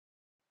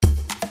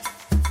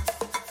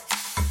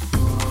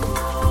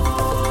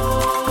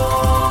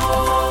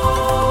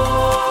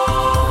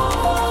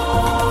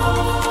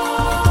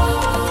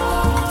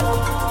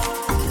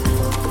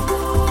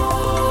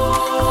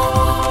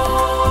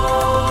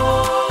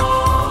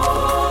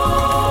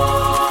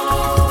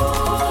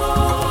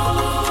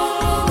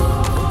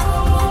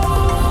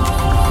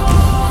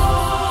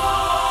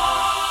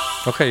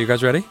Okay, you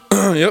guys ready?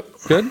 Yep.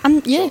 Good?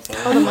 Yeah.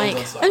 Oh, the mic.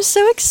 I'm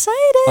so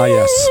excited.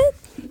 Yes.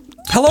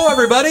 Hello,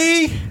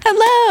 everybody.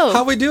 Hello. How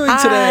are we doing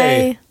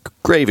today?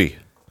 Gravy.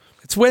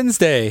 It's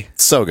Wednesday,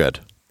 So good.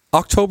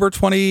 October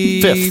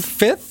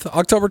 25th?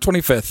 October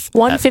 25th.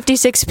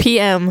 1:56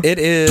 p.m. It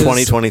is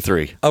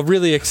 2023. a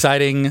really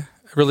exciting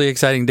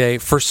day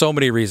for so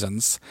many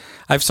reasons.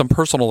 I have some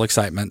personal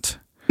excitement.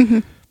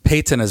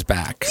 Peyton is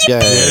back. Yay.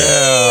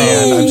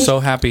 And I'm so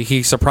happy.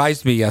 He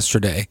surprised me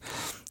yesterday.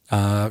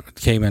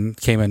 Came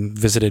and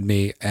visited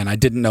me, and I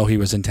didn't know he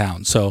was in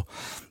town. So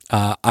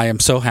I am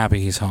so happy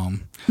he's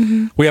home.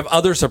 We have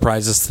other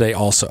surprises today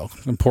also,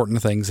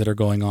 important things that are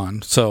going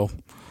on. So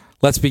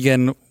let's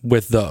begin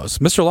with those.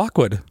 Mr.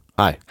 Lockwood,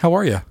 Hi. how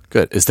are you?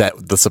 Good. Is that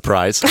the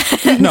surprise?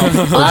 No,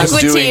 I'm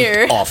Lockwood's doing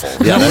here. awful.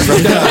 Yeah, that's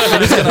right. we're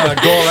just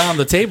gonna go around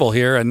the table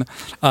here and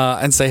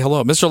say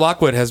hello. Mr.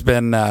 Lockwood has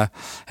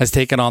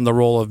taken on the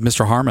role of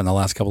Mr. Harmon the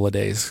last couple of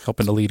days,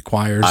 helping to lead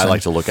choirs. I and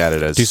like to look at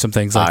it as do some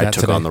things like I that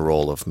took today. on the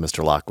role of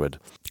Mr. Lockwood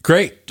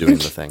Great. doing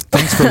the thing.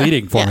 Thanks for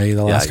leading for me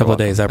the last you're couple of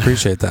welcome. days. I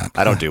appreciate that.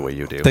 I don't do what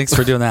you do. Thanks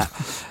for doing that.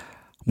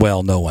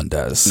 Well, no one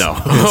does. No.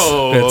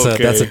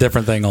 That's a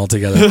different thing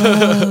altogether.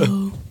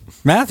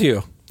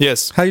 Matthew,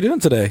 Yes. how you doing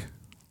today?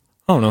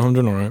 I don't know. I'm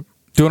doing all right.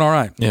 Doing all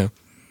right. Yeah.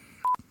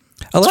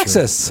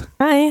 Alexis,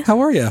 Hi. how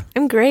are you?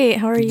 I'm great.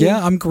 How are you?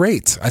 Yeah, I'm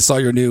great. I saw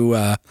your new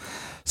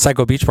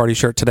Psycho Beach Party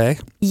shirt today.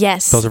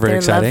 Yes. Those are very they're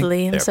exciting.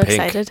 Lovely. I'm They're so pink.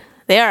 excited.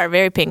 They are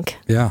very pink.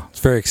 Yeah, it's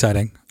very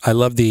exciting. I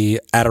love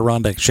the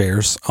Adirondack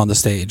chairs on the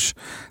stage.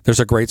 There's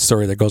a great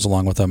story that goes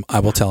along with them. I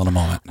will tell in a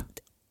moment.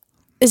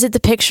 Is it the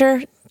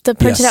picture? The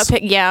printed Yes. out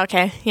pic? Yeah.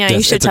 Okay. Yeah. You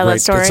Yes, should it's a tell great- that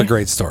story. it's a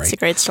great story. It's a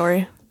great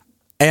story.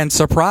 And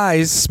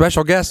surprise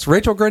special guest,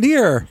 Rachel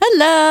Grenier.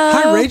 Hello.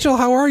 Hi, Rachel.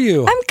 How are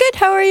you? I'm good.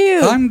 How are you?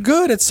 I'm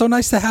good. It's so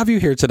nice to have you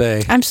here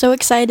today. I'm so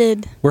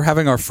excited. We're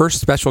having our first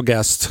special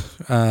guest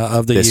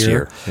of the This year.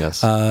 year,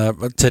 yes.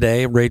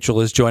 Today, Rachel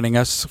is joining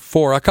us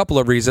for a couple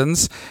of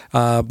reasons.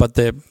 But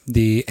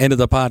the end of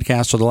the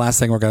podcast, or the last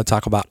thing we're going to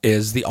talk about,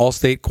 is the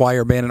All-State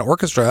Choir Band and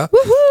Orchestra,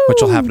 which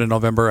will happen in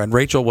November. And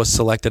Rachel was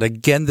selected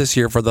again this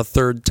year for the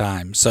third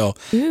time. So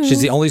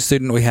she's the only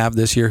student we have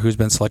this year who's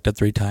been selected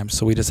 3 times.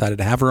 So we decided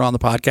to have her on the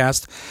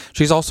podcast.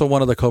 She's also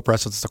one of the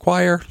co-presidents of the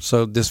choir.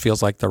 So this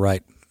feels like the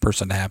right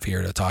person to have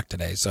here to talk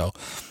today. So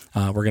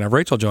we're going to have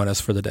Rachel join us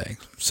for the day.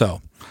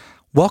 So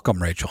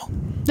welcome, Rachel.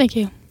 Thank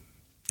you.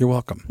 You're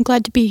welcome. I'm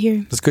glad to be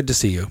here. It's good to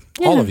see you,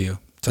 all of you,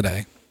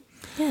 today.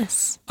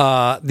 Yes.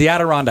 The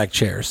Adirondack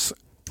chairs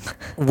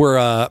were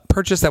a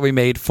purchase that we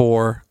made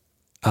for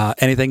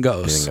Anything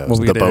Goes. Anything Goes, When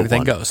we the did boat Anything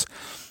one. Goes.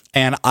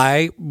 And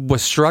I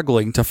was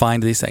struggling to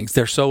find these things.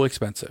 They're so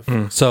expensive.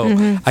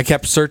 So I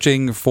kept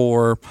searching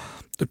for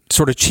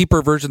sort of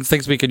cheaper versions,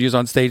 things we could use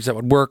on stage that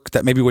would work,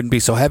 that maybe wouldn't be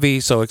so heavy,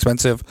 so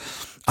expensive.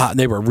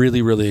 They were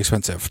really, really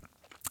expensive.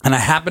 And I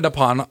happened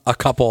upon a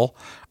couple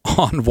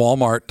on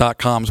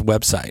Walmart.com's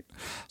website.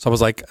 So I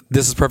was like,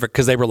 this is perfect,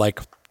 because they were like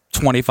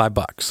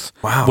 $25.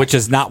 Wow. Which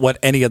is not what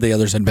any of the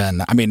others had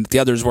been. I mean, the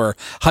others were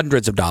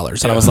hundreds of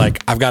dollars. And I was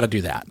like, I've got to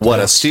do that. What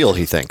a steal,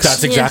 he thinks.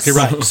 That's exactly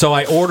Yes. right. So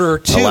I order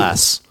 2.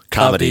 Alas,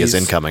 comedy of is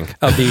these- incoming.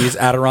 Of these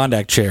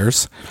Adirondack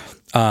chairs,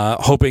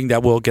 hoping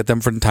that we'll get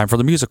them for in time for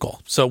the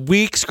musical. So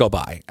weeks go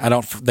by.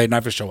 They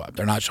never show up.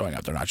 They're not showing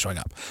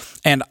up.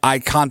 And I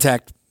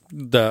contact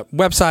the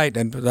website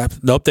and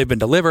nope, they've been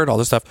delivered, all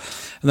this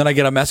stuff. And then I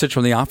get a message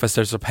from the office.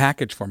 There's a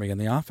package for me in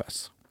the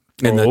office,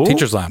 in the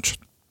teacher's lounge.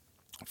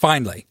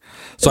 Finally.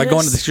 So I go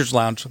into the teacher's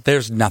lounge.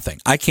 There's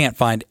nothing. I can't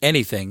find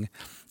anything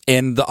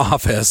in the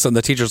office and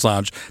the teacher's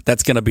lounge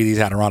that's going to be these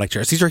Adirondack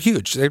chairs. These are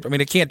huge. I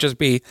mean, it can't just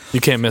be. You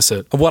can't miss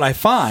it. What I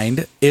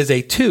find is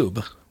a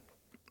tube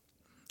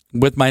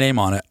with my name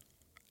on it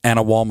and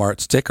a Walmart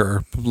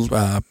sticker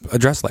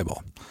address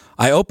label.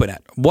 I open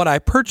it. What I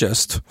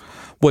purchased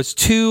was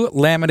 2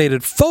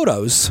 laminated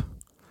photos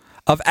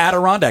of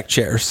Adirondack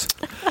chairs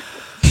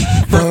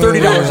for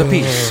 $30 a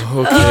piece.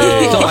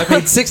 Okay. So I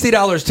paid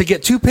 $60 to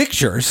get 2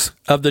 pictures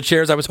of the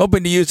chairs I was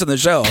hoping to use in the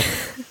show,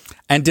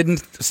 and didn't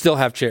still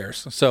have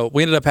chairs. So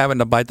we ended up having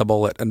to bite the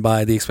bullet and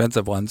buy the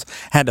expensive ones.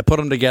 Had to put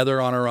them together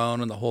on our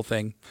own and the whole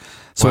thing.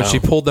 So when Wow. she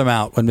pulled them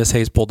out, when Miss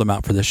Hayes pulled them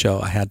out for the show,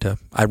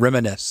 I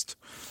reminisced.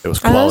 It was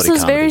Are those quality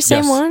comedy. very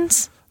same Yes.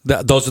 ones?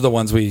 Those are the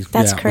ones we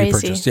That's we crazy.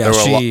 purchased. Yeah,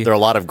 There are a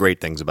lot of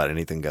great things about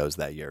Anything Goes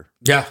that year.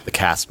 Yeah. The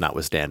cast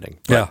notwithstanding.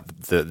 Yeah.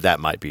 But that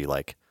might be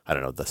like, I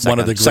don't know, the One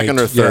of the second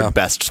great- or third yeah.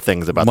 best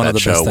things about One of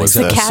that the best show was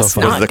things. The That's cast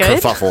so funny. was not the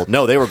good? kerfuffle.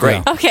 No, they were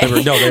great. Yeah. Okay. They were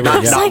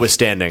Yeah.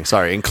 Notwithstanding,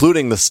 sorry,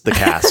 including the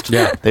cast.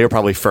 Yeah. They were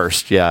probably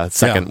first. Yeah.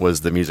 Second Yeah.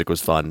 was the music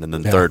was fun. And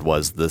then third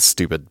was the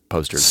stupid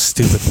posters.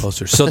 Stupid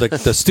posters. So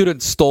the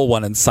student stole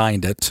one and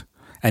signed it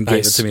and gave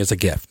it Nice. to me as a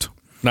gift.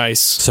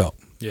 Nice. So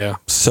Yeah.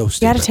 so You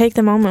stupid. got to take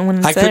the moment when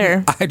it's I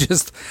there.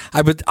 couldn't.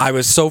 I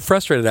was so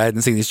frustrated. I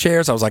hadn't seen these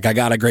chairs. I was like, I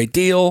got a great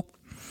deal.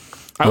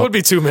 I would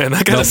be too, man.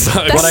 That kind of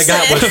sucks. What I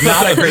got was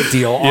not a great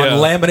deal Yeah. on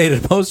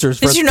laminated posters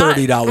for Did you not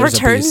 $30 a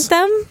return piece.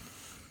 them?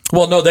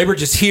 Well, no, they were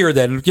just here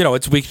then. You know,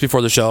 it's weeks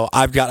before the show.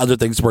 I've got other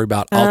things to worry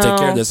about. I'll take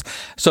care of this.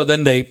 So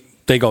then they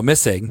go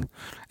missing,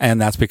 and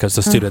that's because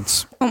the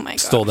students Oh my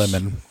stole gosh.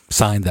 them and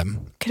signed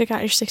them. Could have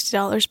got your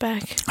 $60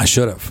 back. I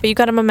should have. But you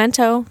got a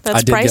memento. That's I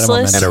did get a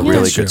priceless. memento. And a Yeah.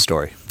 really Sure. good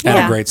story. And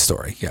Yeah. a great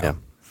story. Yeah. Yeah.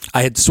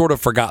 I had sort of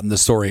forgotten the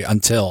story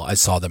until I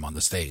saw them on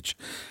the stage,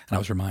 and I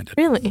was reminded.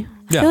 Really?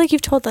 I Yeah. feel like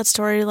you've told that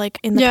story like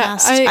in the Yeah,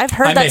 past. I I've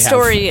heard may that have.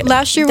 story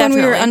Last year when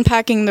we were definitely.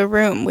 unpacking the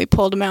room, we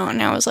pulled them out,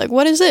 and I was like,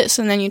 "What is this?"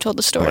 And then you told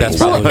the story. That's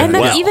Well, probably and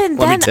then Well, even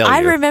let me then, tell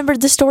I you.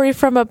 remembered the story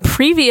from a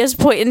previous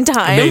point in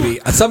time.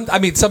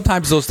 Maybe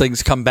sometimes those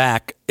things come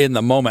back in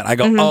the moment. I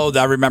go, Mm-hmm. oh,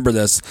 I remember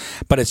this,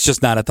 but it's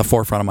just not at the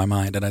forefront of my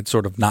mind, and it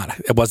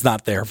was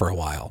not there for a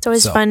while. It's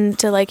always fun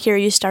to like hear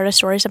you start a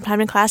story sometime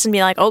in class and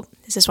be like, "Oh,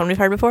 is this one we've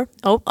heard before?"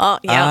 Oh,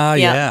 yeah.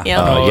 yeah.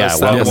 Oh, yeah. it's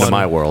that Welcome to one.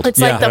 my world. It's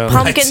like the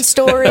pumpkin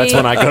story. That's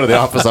when I go to the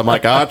office. I'm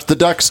like, it's the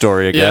duck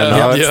story again.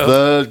 Yeah. Oh, it's Yeah.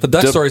 The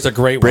duck story is a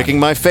great one. breaking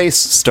my face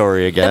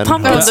story again. The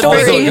pumpkin Oh, That's the story.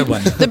 also a breaking, good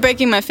one. the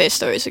breaking my face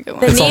story is a good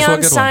one. The It's also a neon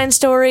good one. sign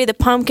story, the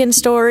pumpkin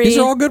story. These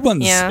are all good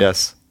ones. Yeah.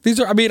 Yes. These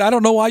are. I mean, I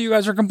don't know why you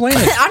guys are complaining.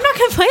 I'm not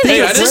complaining.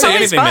 Hey, I It's didn't just say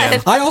always anything, fun.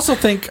 man. I also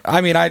think.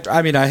 I mean,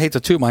 I hate to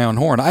toot my own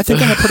horn. I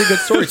think I'm a pretty good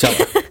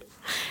storyteller.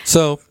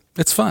 So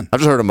it's fun. I've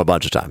just heard them a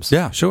bunch of times.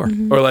 Yeah, sure.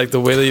 Mm-hmm. Or like the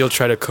way that you'll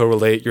try to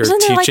correlate your Isn't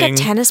there like teaching. a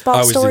tennis I ball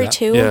always do story that.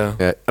 too? Yeah.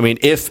 Yeah. I mean,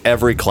 if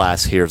every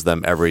class hears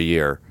them every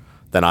year,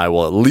 then I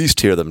will at least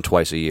hear them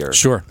twice a year.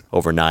 Sure.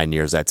 Over 9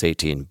 years, that's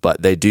 18.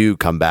 But they do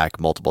come back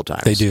multiple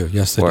times. They do.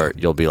 Yes, they Where do.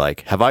 you'll be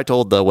like, have I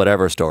told the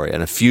whatever story?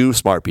 And a few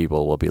smart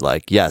people will be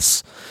like,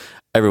 yes.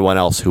 Everyone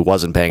else who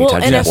wasn't paying Well,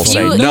 attention and a will few,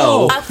 say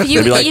no. a few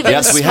They'll be like, even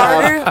yes, we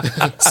have.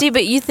 smarter. See,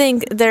 but you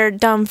think they're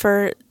dumb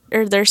for,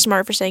 or they're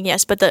smart for saying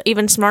yes, but the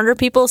even smarter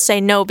people say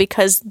no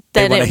because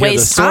then wanna it hear the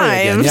wastes story time.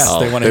 again. Yes, Oh,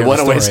 they want they to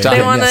wanna waste time.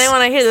 They want Yes.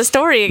 to hear the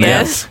story again.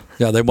 Yes.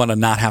 Yeah, they want to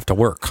not have to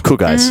work. Cool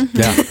guys.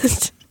 Yeah.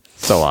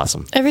 So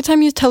awesome. Every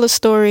time you tell a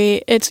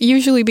story, it's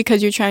usually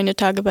because you're trying to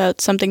talk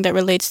about something that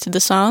relates to the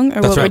song or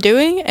That's what right. we're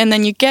doing, and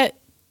then you get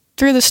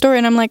through the story,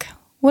 and I'm like,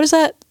 what is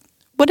that?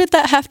 What did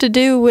that have to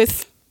do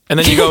with? And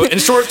then you go, in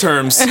short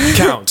terms,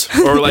 count.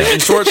 Or like in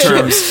short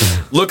terms,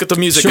 look at the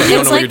music Sure. and you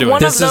don't It's know what like you're doing.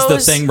 one of This is the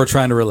those- thing we're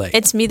trying to relate.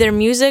 It's either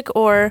music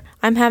or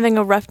I'm having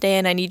a rough day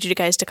and I need you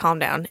guys to calm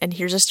down. And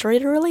here's a story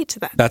to relate to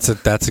that. That's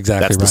it. That's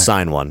exactly That's right. the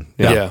sign one.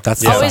 Yeah, Yeah.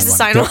 that's Yeah. Always the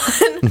sign Yep.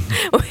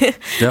 one.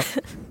 Yep.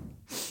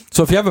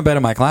 So if you haven't been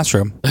in my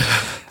classroom,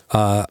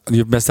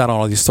 you've missed out on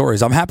all these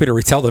stories. I'm happy to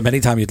retell them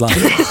anytime you'd like.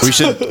 We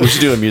should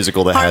do a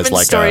musical that has Harmon's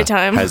like story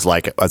time. has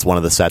like as one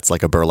of the sets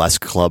like a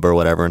burlesque club or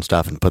whatever and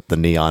stuff, and put the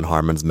neon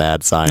Harmon's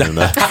Mad sign in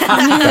the.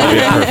 That'd be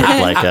a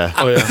perfect like.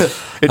 Oh, yeah.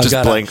 It just I've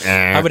gotta- blinked.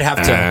 I would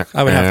have to.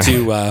 I would have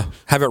to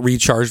have it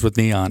recharged with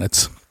neon.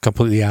 It's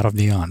completely out of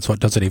neon, so it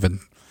doesn't even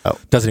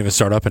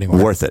start up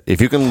anymore. Worth it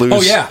if you can lose.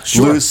 Oh, yeah,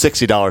 sure. Lose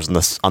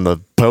 $60 on the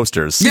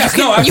posters. Yes,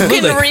 no, You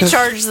absolutely. can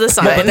recharge the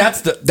sign. No,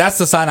 but that's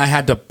the sign I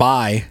had to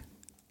buy.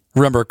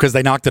 Remember, because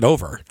they knocked it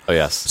over. Oh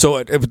yes. So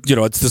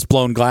it's this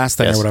blown glass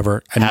thing Yes. or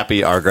whatever. And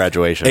Happy our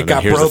graduation. it and then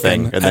got here's the broken,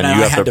 thing, and then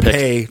you I have had to pick-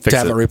 pay fix to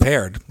have it. it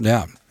repaired.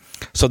 Yeah.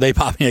 So they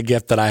bought me a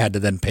gift that I had to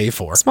then pay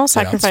for. Small You know?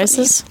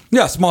 sacrifices.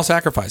 Yeah, small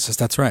sacrifices.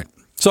 That's right.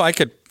 So I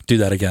could do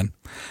that again.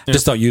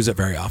 Just don't use it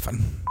very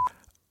often.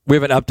 We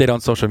have an update on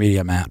social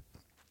media, Matt.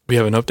 We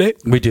have an update?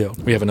 We do.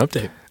 We have an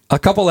update. A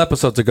couple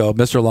episodes ago,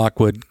 Mr.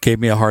 Lockwood gave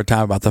me a hard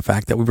time about the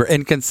fact that we were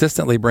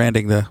inconsistently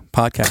branding the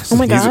podcast. Oh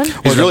my God.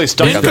 He's really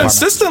stuck on that.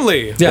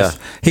 Inconsistently. Yes. Yeah.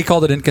 He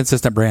called it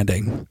inconsistent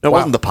branding. It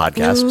wasn't the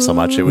podcast so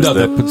much. It was No,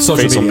 the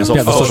social social media.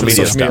 Yeah, the social social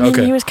media media. stuff. media.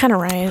 Okay. He was kind of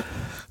right.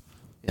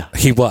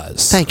 He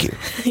was. Thank you.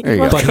 There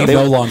you go. But he They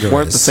no longer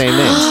weren't is. the same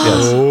names.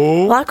 Yes.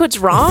 Lockwood's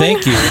wrong.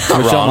 Thank you,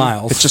 Michelle Wrong.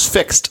 Miles. It's just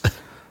fixed.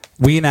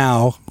 We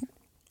now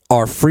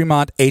are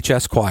Fremont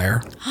HS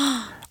Choir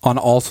on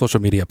all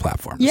social media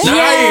platforms. Yay!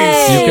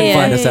 You can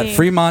find us at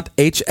Fremont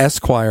HS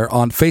Choir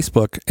on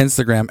Facebook,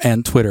 Instagram,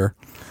 and Twitter.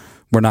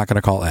 We're not going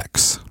to call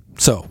X.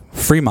 So,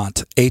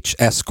 Fremont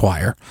HS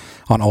Choir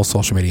on all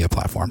social media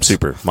platforms.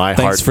 Super. My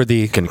Thanks heart for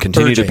the can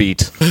continue to urging.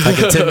 beat.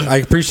 I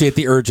appreciate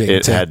the urging.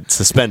 It had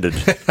suspended.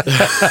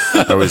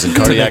 I was in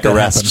cardiac that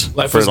arrest happen.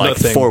 Life for was like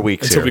nothing 4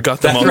 weeks until here. we got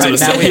them all Right, to the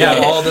now same. we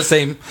have all the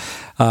same.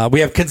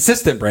 We have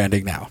consistent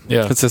branding now.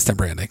 Yeah. Consistent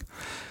branding.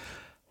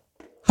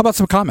 How about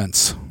some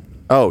comments?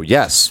 Oh,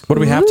 yes. What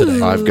do we have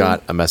today? I've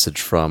got a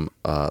message from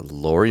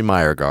Lori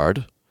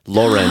Meyergard.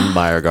 Lauren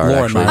Meyergard,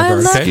 Lauren actually. Meyergard. I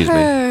love Okay. Excuse me.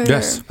 her.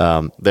 Yes.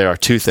 There are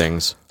two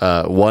things.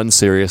 One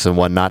serious and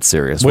one not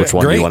serious. Wait, Which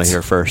one do great. you want to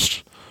hear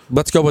first?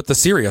 Let's go with the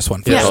serious one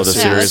first. Yes. Oh, the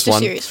Yeah, serious let's do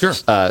one?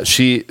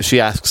 serious. Sure. She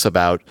asks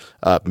about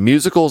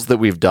musicals that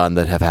we've done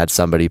that have had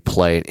somebody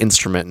play an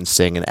instrument and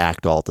sing and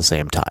act all at the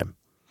same time.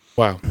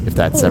 Wow. If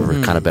that's ever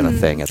kind of been a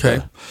thing. At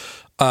Okay.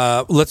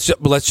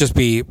 Let's just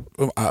be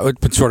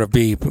sort of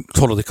be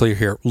totally clear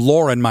here.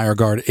 Lauren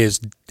Meyergard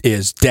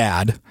is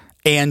dad.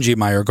 Angie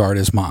Meyergard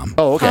is mom.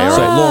 Oh, okay. So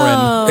Right.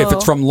 Lauren, if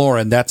it's from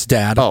Lauren, that's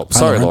dad. Oh,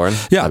 sorry, I don't know. Lauren.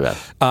 Yeah. My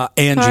bad.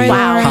 Angie. Sorry,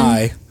 Lauren.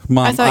 Hi,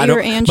 mom. I thought you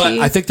were don't- But Angie.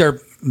 I think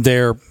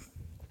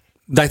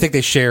I think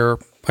they share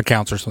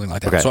accounts or something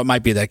like that. Okay. So it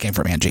might be that it came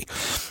from Angie.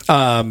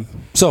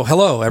 So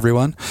hello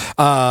everyone.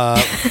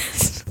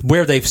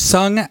 Where they've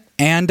sung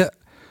and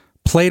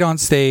played on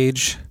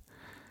stage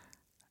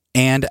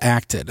and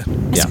acted.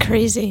 That's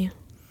crazy.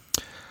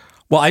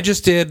 Well, I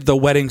just did The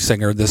Wedding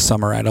Singer this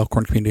summer at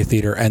Elkhorn Community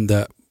Theater, and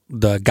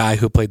the guy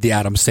who played the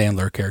Adam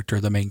Sandler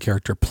character, the main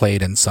character,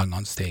 played and sung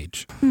on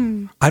stage.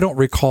 I don't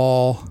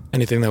recall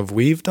Anything that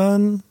we've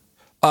done?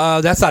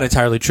 That's not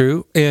entirely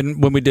true.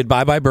 And when we did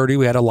Bye Bye Birdie,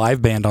 we had a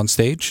live band on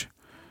stage.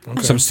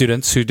 Okay. Some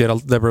students who did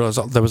there was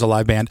a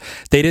live band.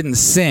 They didn't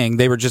sing;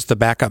 they were just the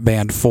backup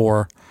band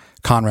for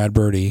Conrad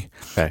Birdie.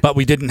 Okay. But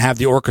we didn't have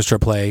the orchestra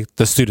play;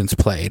 the students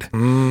played.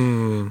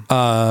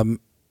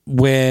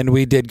 When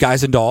we did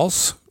Guys and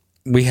Dolls,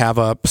 we have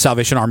a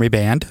Salvation Army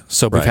band,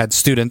 so we've had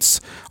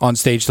students on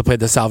stage to play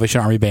the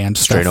Salvation Army band.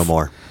 Stray No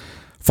More,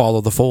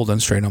 Follow the Fold,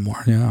 and Stray No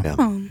More.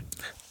 Yeah.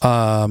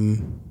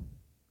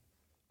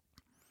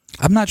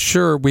 I'm not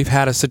sure we've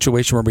had a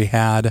situation where we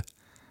had.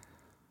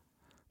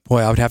 Boy,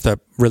 I would have to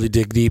really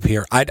dig deep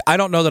here. I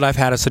don't know that I've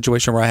had a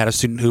situation where I had a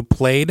student who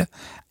played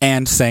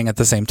and sang at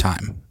the same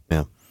time.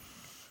 Yeah.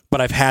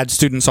 But I've had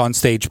students on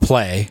stage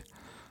play,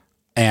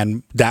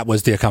 and that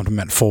was the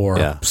accompaniment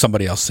for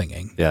somebody else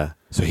singing. Yeah.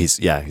 So he's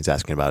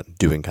asking about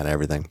doing kind of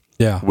everything.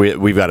 Yeah.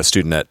 We've got a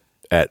student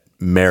at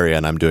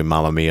Marion. I'm doing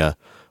Mamma Mia.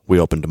 We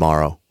open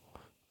tomorrow.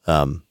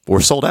 We're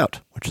sold out,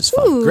 which is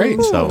fun. Ooh.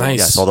 Great. So nice.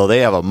 Yes, although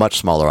they have a much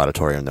smaller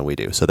auditorium than we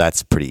do, so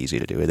that's pretty easy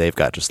to do. They've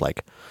got just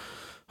like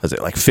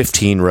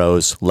 15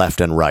 rows left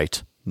and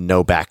right,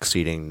 no back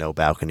seating, no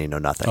balcony, no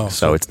nothing. Oh,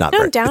 so it's not. No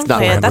very,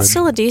 downplay it. That's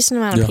still a decent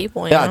amount of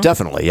people. You know?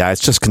 Definitely. Yeah,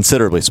 it's just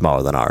considerably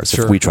smaller than ours.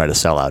 Sure. If we try to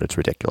sell out, it's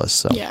ridiculous.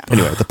 So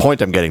anyway, the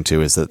point I'm getting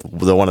to is that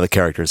one of the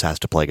characters has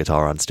to play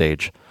guitar on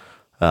stage,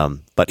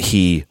 but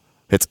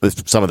it's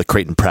some of the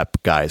Creighton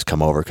Prep guys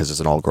come over because it's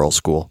an all-girls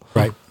school,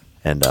 right?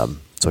 And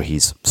so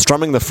he's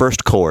strumming the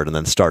first chord and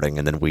then starting,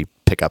 and then we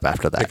pick up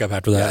after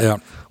that. Yeah.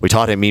 We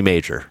taught him E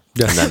major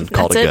and then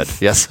called it good.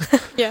 Yes.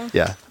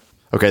 Yeah.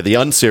 Okay, the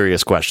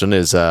unserious question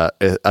is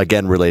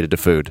again related to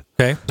food.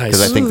 Okay.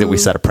 Because I think that we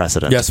set a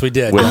precedent. Yes, we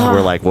did.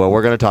 We're like, well,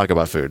 we're going to talk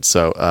about food.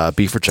 So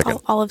beef or chicken?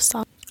 Olive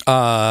sauce.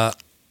 Now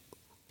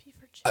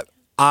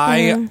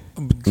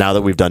Now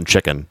that we've done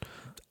chicken.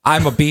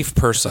 I'm a beef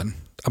person.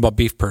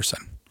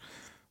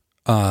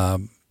 But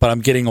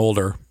I'm getting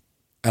older,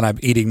 and I'm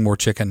eating more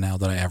chicken now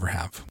than I ever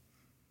have.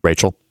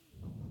 Rachel?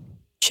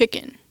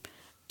 Chicken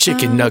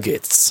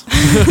Nuggets.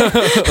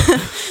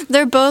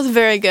 They're both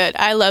very good.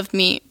 I love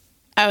meat.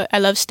 I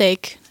love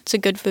steak. It's a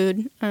good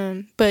food.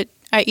 But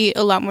I eat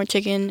a lot more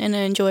chicken and I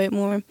enjoy it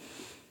more.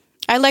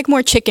 I like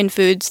more chicken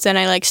foods than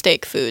I like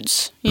steak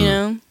foods, you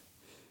know?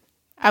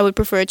 I would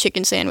prefer a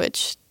chicken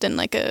sandwich than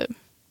like a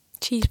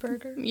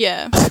cheeseburger.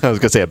 Yeah. I was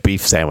going to say a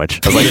beef sandwich.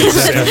 I was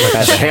like,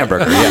 that's a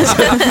hamburger,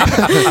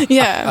 yes.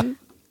 Yeah.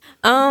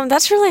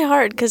 That's really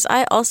hard because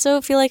I also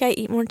feel like I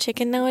eat more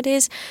chicken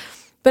nowadays.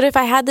 But if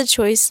I had the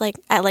choice, like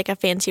at like a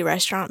fancy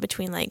restaurant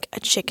between like a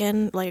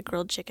chicken, like a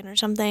grilled chicken or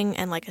something,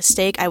 and like a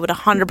steak, I would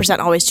 100%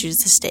 always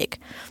choose the steak.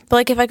 But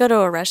like if I go to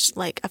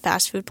a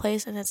fast food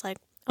place and it's like,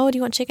 oh, do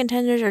you want chicken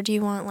tenders or do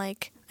you want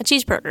like a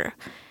cheeseburger?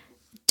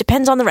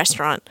 Depends on the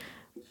restaurant.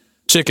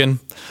 Chicken.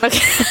 Okay.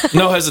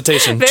 No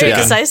hesitation. Very Chicken.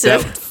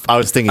 decisive. Yep. I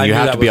was thinking you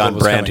have to be on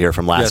brand here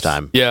from last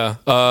time. Yeah.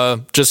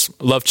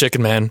 Just love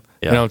chicken, man.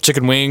 Yeah. You know,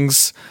 chicken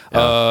wings,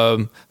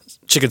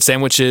 chicken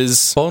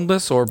sandwiches.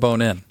 Boneless or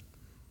bone-in?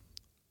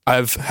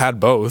 I've had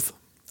both.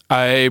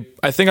 I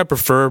think I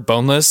prefer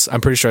boneless. I'm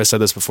pretty sure I said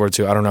this before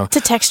too. I don't know. It's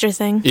a texture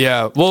thing.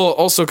 Yeah. Well,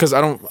 also because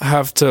I don't want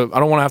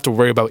to have to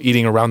worry about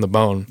eating around the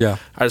bone. Yeah.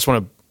 I just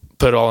want to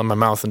put it all in my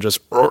mouth and just,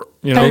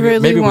 you I know. really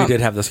Maybe we want- did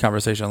have this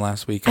conversation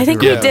last week. I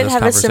think we remember did this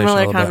have a similar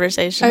little bit.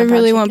 conversation. I about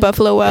really want chicken.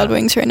 Buffalo Wild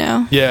Wings right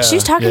now. Yeah. She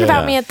was talking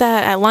about me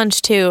at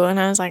lunch too, and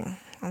I was like,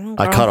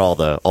 I cut all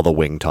the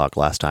wing talk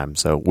last time.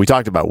 So we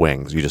talked about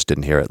wings. You just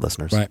didn't hear it,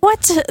 listeners. Right.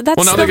 What? That's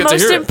Well, now they the get to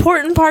most hear it.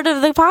 important part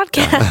of the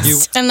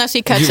podcast. Unless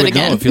he cuts You it would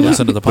know again. if you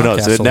listen to the Who podcast.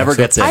 knows? It never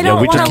Alexa. gets in. I You know,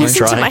 don't we want just to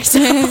keep listen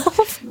to trying.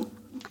 myself.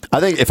 I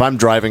think if I'm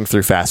driving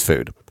through fast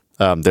food,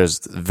 there's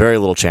very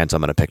little chance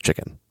I'm going to pick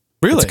chicken.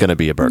 Really? It's going to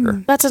be a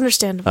burger. That's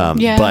understandable.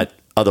 Yeah. But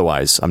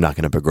otherwise, I'm not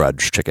going to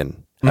begrudge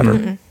chicken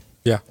ever.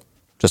 Yeah.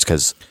 Just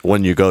because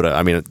when you go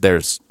to,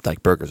 there's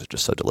like burgers are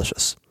just so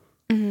delicious.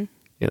 You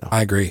know,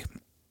 I agree.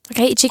 Like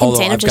I eat chicken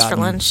Although I've sandwiches for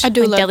gotten- lunch. I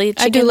do Like love deli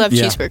I do chicken. love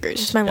Yeah. It's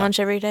cheeseburgers. my lunch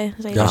every day.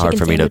 It's like it's a hard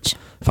chicken for me sandwich. to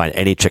find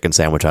any chicken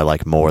sandwich I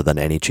like more than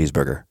any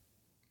cheeseburger.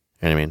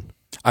 You know what I mean?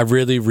 I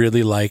really,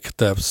 really like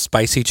the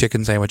spicy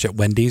chicken sandwich at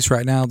Wendy's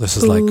right now. This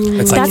is like,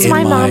 it's like That's in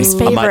my mom's I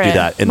favorite. might do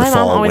that in My the mom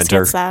fall and always winter.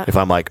 gets that. If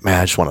I'm like,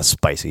 man, I just want a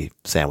spicy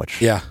sandwich.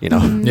 Yeah. You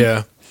know?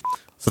 Yeah.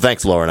 So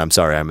thanks, Lauren. I'm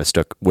sorry I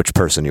mistook which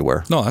person you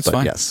were. No, that's But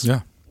fine. Yes.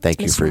 Yeah. Thank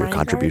you Miss for your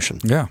Reinhardt? contribution.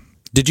 Yeah.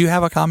 Did you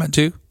have a comment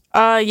too?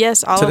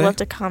 Yes, Olive Today?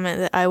 left a comment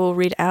that I will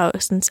read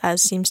out since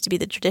as seems to be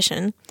the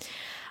tradition.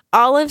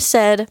 Olive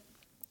said,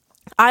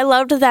 I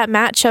loved that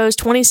Matt chose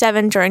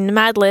 27 during the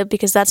Madlib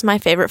because that's my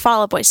favorite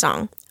Fall Out Boy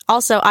song.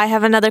 Also, I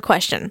have another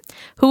question.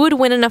 Who would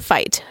win in a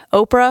fight,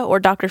 Oprah or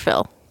Dr.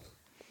 Phil?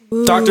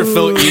 Dr.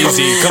 Phil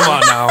easy. Come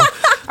on now.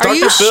 Are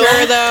you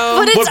sure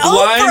though? But it's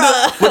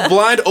Oprah! would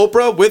blind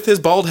Oprah with his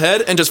bald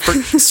head and just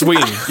swing,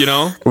 you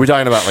know? Are we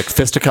talking about like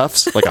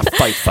fisticuffs? Like a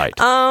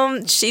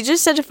fight? She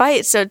just said to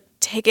fight, so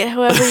take it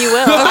however you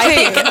will. I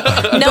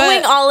think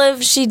knowing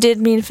Olive, she did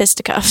mean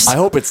fisticuffs. I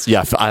hope it's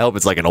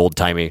like an old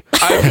timey.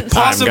 I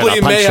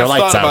possibly may have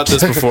thought about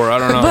this before. I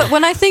don't know. But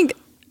when I think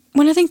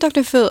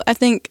Dr. Phil, I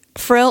think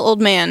frail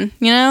old man,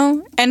 you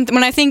know? And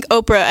when I think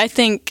Oprah, I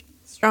think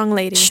strong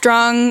lady.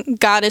 Strong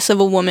goddess of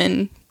a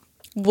woman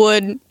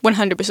would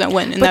 100%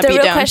 win in but that beatdown.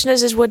 the real question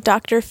is would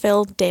Dr.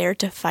 Phil dare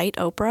to fight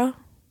Oprah?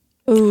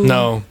 Ooh.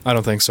 No, I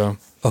don't think so.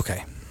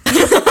 Okay.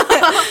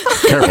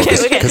 Careful,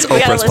 because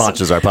Oprah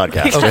sponsors our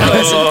podcast.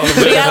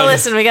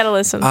 We gotta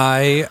listen.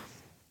 I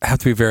have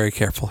to be very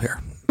careful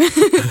here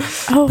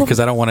because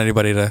I don't want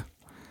anybody to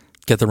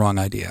get the wrong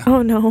idea.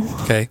 Oh no.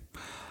 Okay.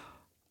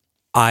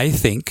 I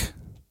think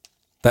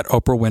that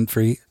Oprah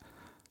Winfrey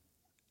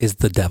is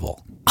the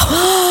devil.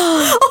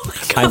 Oh my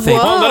God. I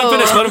think.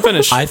 Let him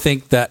finish. I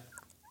think that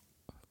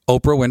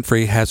Oprah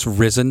Winfrey has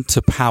risen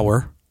to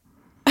power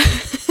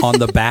on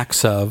the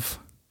backs of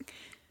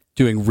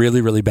doing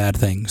really, really bad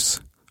things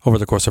over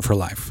the course of her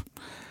life.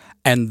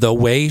 And the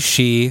way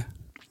she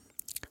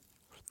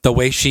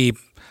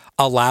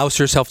allows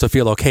herself to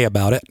feel okay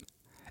about it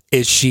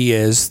is she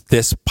is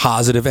this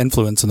positive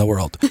influence in the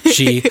world.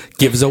 She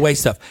gives away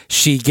stuff.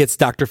 She gets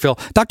Dr. Phil.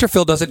 Dr.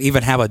 Phil doesn't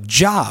even have a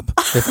job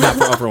if not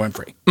for Oprah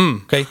Winfrey.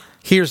 Okay?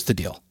 Here's the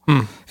deal.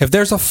 If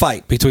there's a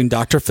fight between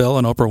Dr. Phil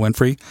and Oprah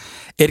Winfrey,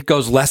 it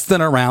goes less than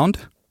a round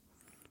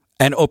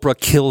and Oprah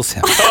kills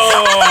him.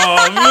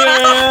 Oh,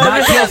 man.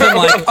 Not kills him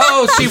like,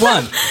 oh, she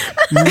won.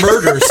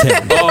 Murders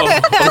him. Oh,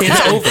 okay.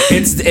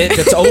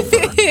 It's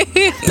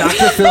over.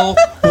 Dr. Phil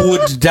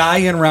would die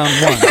in round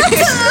one.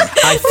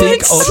 I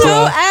think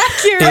Oprah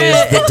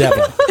is the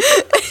devil.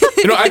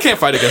 You know, I can't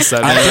fight against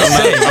that.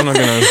 I'm not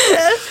going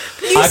to.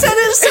 You said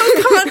it so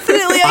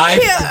confidently.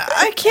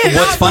 I can't.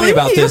 What's funny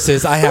about this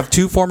is I have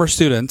two former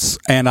students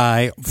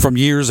and from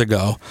years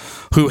ago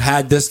who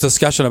had this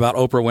discussion about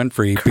Oprah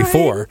Winfrey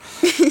before.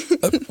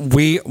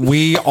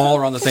 We all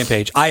are on the same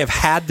page. I have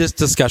had this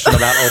discussion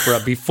about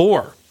Oprah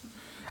before.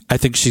 I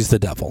think she's the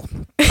devil.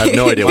 I have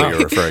no idea what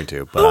you're referring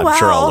to, but I'm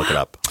sure I'll look it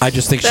up. I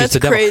just think she's the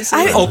devil. Crazy.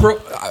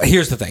 Oprah,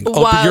 here's the thing.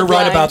 Oprah, you're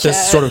right about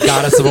this sort of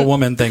goddess of a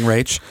woman thing,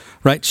 Rach.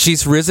 Right?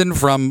 She's risen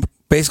from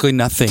basically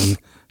nothing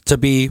to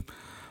be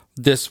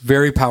this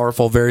very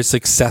powerful, very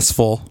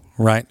successful,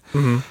 right?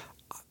 Mm-hmm.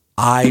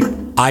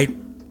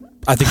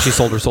 I think she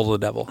sold her soul to the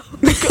devil.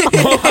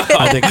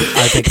 I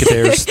think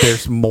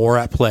there's more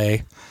at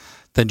play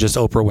than just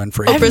Oprah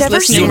Winfrey. I've never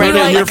seen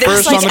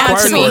her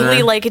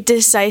absolutely like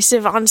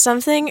decisive on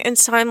something, and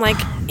so I'm like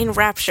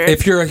enraptured.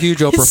 If you're a huge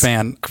Oprah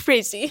fan,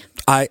 crazy.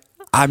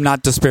 I'm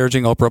not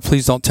disparaging Oprah.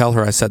 Please don't tell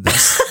her I said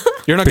this.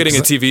 You're not getting a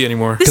TV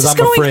anymore. This is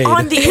going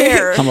on the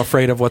air. I'm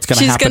afraid of what's going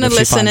to happen if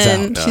she finds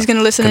out. She's going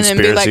to listen in and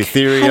be like,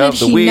 theory of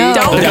the week.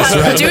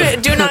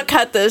 Do not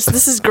cut this.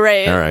 This is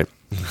great. All right.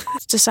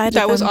 It's decided.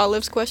 That was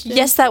Olive's question?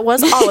 Yes, that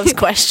was Olive's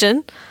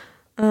question.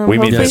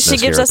 Hopefully she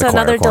gives us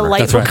another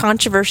delightful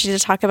controversy to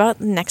talk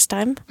about next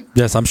time.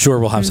 Yes, I'm sure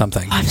we'll have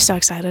something. I'm so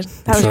excited.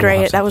 That was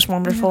great. That was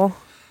wonderful.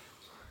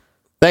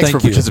 Thanks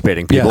for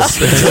participating, people. Yes.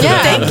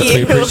 Thank you.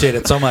 We appreciate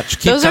it so much.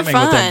 Keep Those coming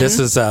are with fun. them. This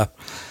is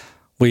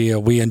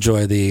we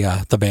enjoy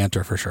the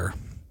banter for sure.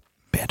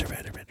 Banter.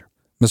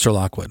 Mr.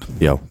 Lockwood.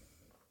 Yo.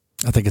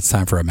 I think it's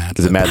time for a Madlib.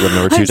 Is it Madlib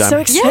number 2 I'm time? so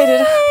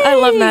excited. I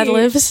love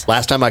Madlibs.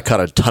 Last time I cut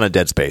a ton of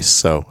dead space,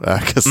 so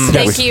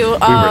Thank you. We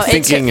were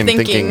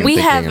thinking. We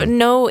have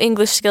no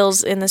English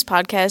skills in this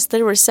podcast.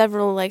 There were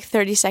several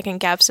 30-second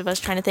gaps of us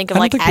trying to think of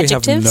I don't think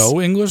adjectives. we have no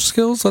English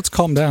skills. Let's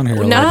calm down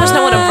here. None of us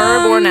know what a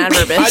verb or an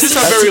adverb is. I just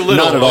have very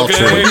little. Not at all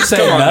true. You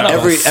say none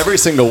of us. Every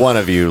single one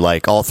of you,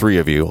 all three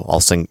of you, I'll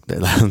sing.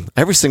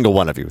 Every single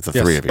one of you, the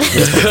three of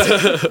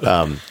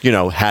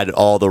you, had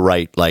all the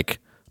right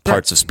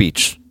parts of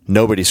speech.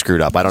 Nobody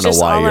screwed up. I don't know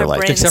why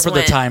you're except for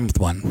the timed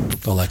one,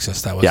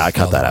 Alexis. That was I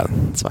cut that out.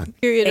 It's fine.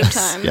 Period of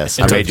time. Yes,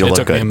 I made you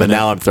look good, but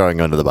now I'm throwing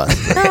you under the bus.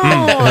 No,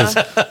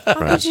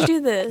 how could you do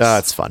this?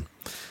 It's fun.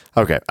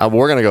 Okay,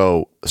 we're gonna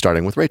go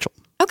starting with Rachel.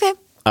 Okay.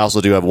 I also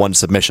do have one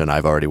submission.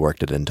 I've already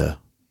worked it into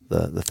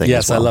the thing.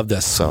 Yes, as well. I love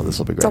this. So this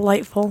will be great.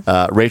 Delightful.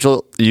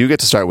 Rachel, you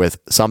get to start with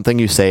something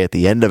you say at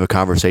the end of a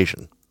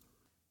conversation.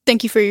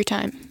 Thank you for your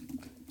time.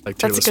 Like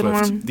Taylor That's a good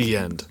Swift. one. The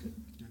end.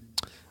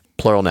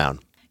 Plural noun.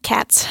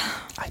 Cats.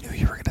 I knew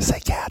you were going to say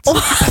cats.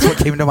 That's what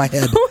came into my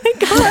head. Oh my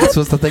god. Cats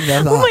was the thing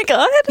that I thought. Oh my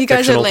god. You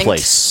guys are Fictional linked.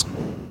 place.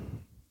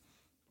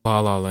 La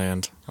La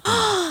Land.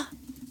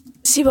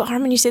 See, but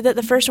Harmon, you said that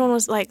the first one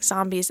was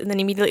zombies, and then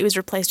immediately it was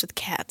replaced with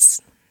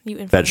cats. You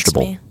influenced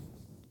Vegetable. me.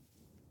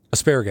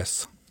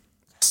 Asparagus.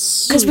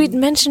 Because we'd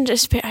mentioned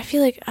I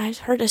feel like I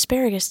heard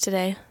asparagus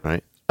today.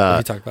 Right. We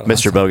talked about it Mr.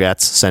 last time.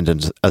 Bogatz sent in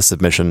a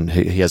submission.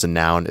 He has a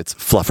noun. It's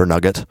fluffer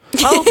nugget.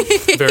 Oh,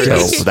 Very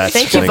So good. that's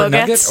Thank you, gonna- Bogats.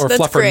 Nugget or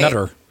That's fluffer great.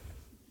 nutter?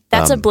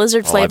 that's a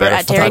Blizzard flavor better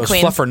at fuck Dairy It was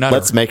Queen. fluffer nutter.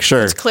 Let's make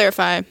sure. Let's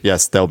clarify.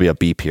 Yes, there'll be a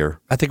beep here.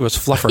 I think it was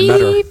fluffer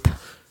nutter. Beep.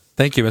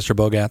 Thank you, Mr.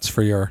 Bogatz,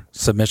 for your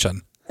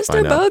submission.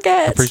 Mr. know.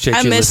 Bogatz. Appreciate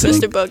I you miss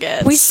listening. Mr.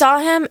 Bogatz. We saw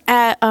him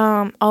at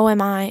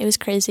OMI. It was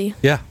crazy.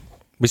 Yeah,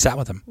 we sat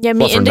with him. Yeah,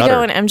 me, Fluffer Indigo,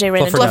 Nutter. and MJ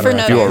ran into Fluffer him.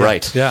 Nutter. You are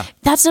right. Yeah.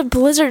 That's a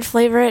Blizzard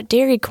flavor at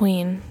Dairy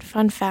Queen.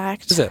 Fun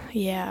fact. Is it?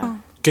 Yeah.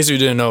 In case you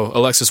didn't know,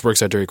 Alexis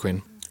works at Dairy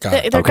Queen.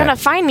 They're Okay. gonna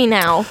find me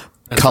now.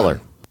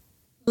 Color.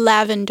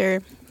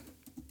 Lavender.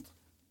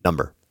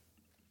 Number.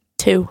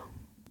 2.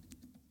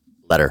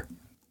 Letter.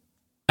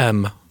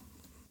 M.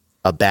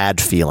 A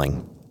bad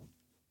feeling.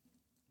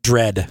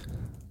 Dread.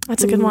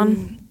 That's a good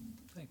one.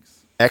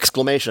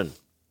 Exclamation.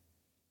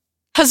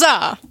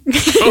 Huzzah!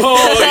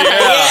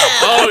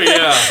 Oh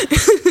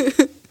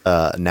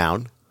yeah.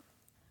 Noun.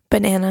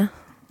 Banana.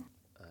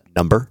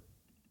 Number.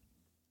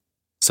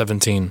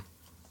 17.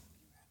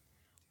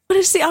 What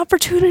is the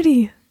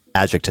opportunity?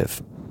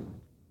 Adjective.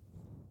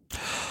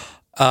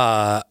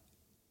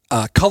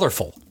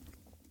 Colorful.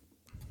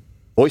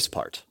 Voice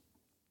part.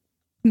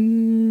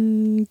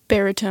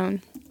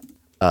 Baritone.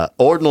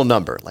 Ordinal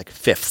number, like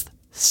 5th,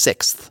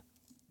 6th,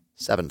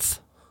 7th.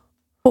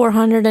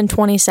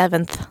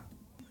 427th.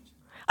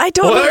 I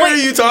don't know. What are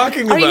you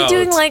talking about? Are you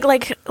doing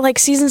like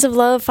Seasons of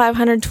Love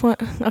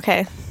 520?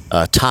 Okay,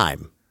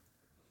 Time.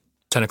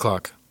 10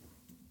 o'clock.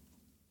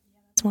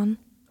 that's one.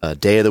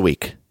 Day of the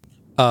week.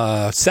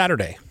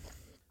 Saturday.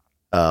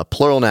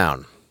 Plural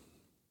noun.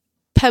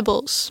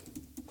 Pebbles.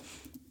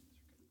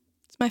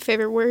 It's my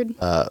favorite word.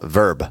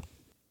 Verb.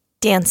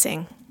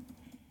 Dancing.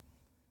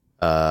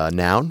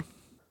 Noun.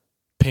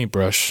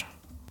 Paintbrush.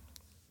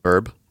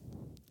 Verb.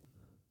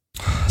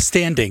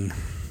 Standing.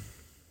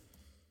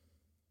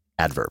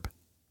 Adverb.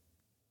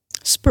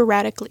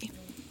 Sporadically.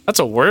 That's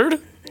a word?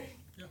 What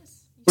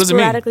does it mean?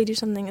 Sporadically do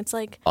something. It's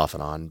like Off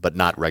and on, but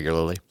not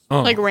regularly.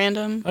 Oh, Like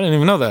random. I didn't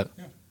even know that.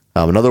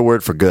 Another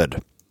word for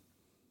good.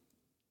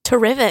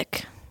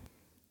 terrific.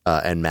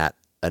 And Matt,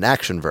 an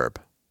action verb.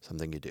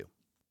 Something you do.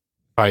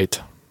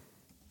 Fight.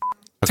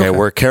 Okay,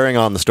 we're carrying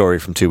on the story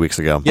from 2 weeks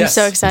ago. Yes.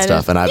 I'm so And excited.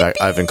 stuff, and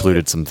I've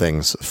included some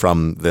things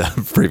from the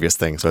previous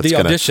thing. So it's The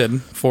gonna audition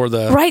for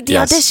the Right, the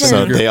yes. audition.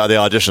 So they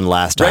auditioned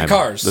last time. Red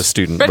Cars. The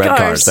student Red Red Cars.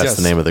 Cars. That's Yes,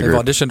 the name of the they've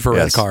group. auditioned for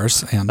Yes. Red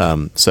Cars,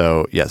 and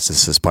So yes,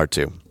 this is part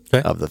 2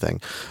 Okay. of the thing.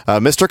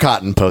 Mr.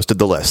 Cotton posted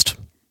the list.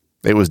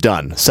 It was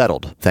done,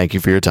 settled. Thank you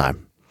for your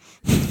time.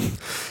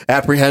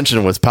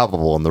 Apprehension was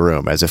palpable in the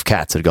room, as if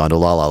cats had gone to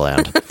La La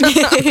Land.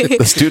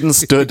 The students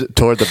stood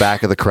toward the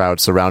back of the crowd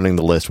surrounding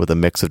the list with a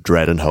mix of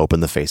dread and hope in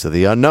the face of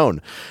the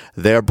unknown.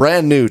 They're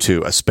brand new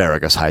to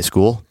Asparagus High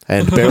School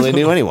and barely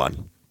knew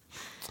anyone.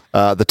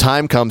 The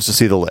time comes to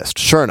see the list.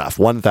 Sure enough,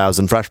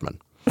 1,000 freshmen.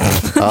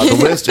 The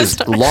list is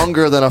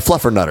longer than a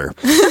fluffernutter.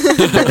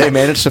 They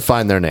managed to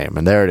find their name,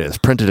 and there it is,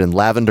 printed in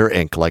lavender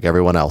ink like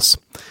everyone else.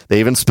 They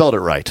even spelled it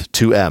right,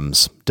 2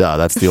 M's. Duh,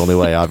 that's the only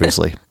way,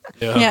 obviously.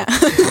 Yeah.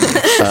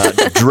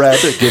 Dread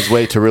gives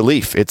way to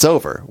relief. It's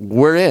over.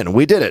 We're in.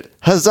 We did it.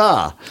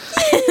 Huzzah!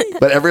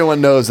 But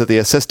everyone knows that the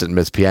assistant,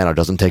 Miss Piano,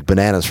 doesn't take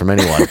bananas from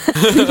anyone.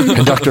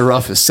 And Dr.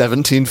 Ruff is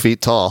 17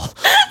 feet tall.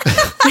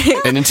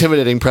 An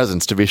intimidating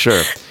presence, to be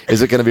sure.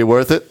 Is it going to be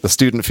worth it? The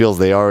student feels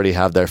they already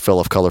have their fill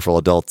of colorful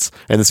adults,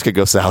 and this could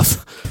go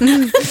south.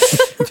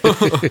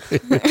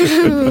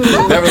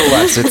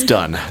 Nevertheless, it's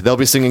done. They'll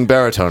be singing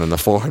baritone in the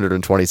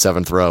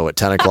 427th row at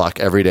 10 o'clock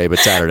every day but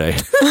Saturday.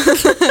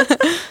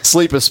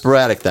 Sleep is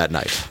sporadic that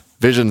night.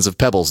 Visions of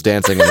pebbles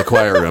dancing in the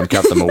choir room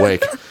kept them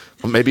awake.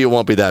 Well, maybe it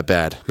won't be that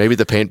bad. Maybe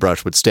the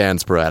paintbrush would stand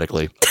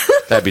sporadically.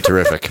 That'd be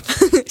terrific.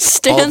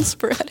 Stand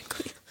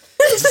sporadically.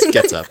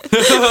 Gets up.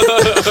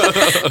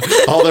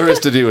 All there is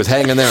to do is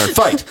hang in there and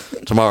fight.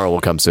 Tomorrow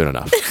will come soon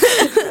enough.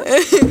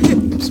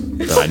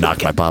 I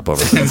knocked my pop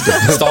over.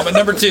 installment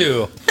number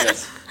 2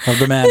 of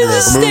the Madlib.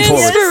 Moving Stand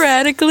forward.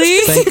 sporadically.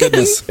 Thank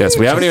goodness. Yes,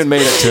 we haven't even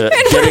made it to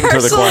getting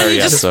to the choir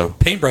yet, so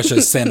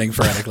Paintbrushes standing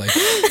frantically.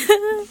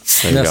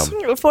 there you Yes.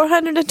 go.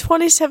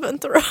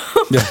 427th row.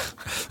 Yeah.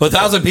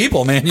 1,000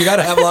 people, man. You got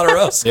to have a lot of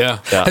rows. Yeah.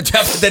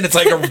 Then it's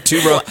like a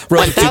 2 rows of 2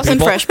 1,000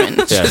 people. freshmen.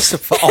 Yes.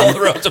 All the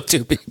rows of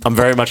 2 people. I'm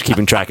very much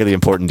keeping track of the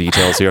important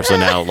details here. So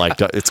now, like,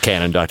 it's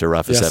canon. Dr.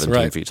 Ruff is Yes,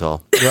 17 right. feet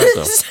tall.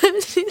 Right. So,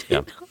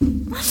 yeah.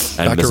 And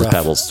Dr. Mrs. Ruff.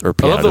 Pebbles. Or I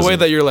Piano love the way doesn't-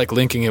 that you're like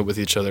linking it with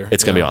each other.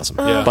 It's going to be awesome.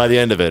 Yeah. By the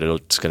end of it,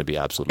 it's going to be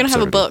absolutely Gonna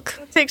have a absurdity.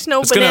 book. Takes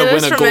no It's gonna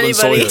bananas win a from golden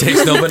soul. anybody.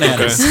 Takes no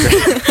bananas.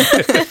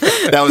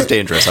 That was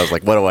dangerous. I was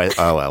like, what do I...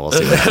 Oh, well, we'll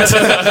see what happens.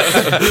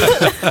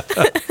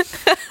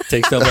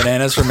 Takes no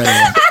bananas from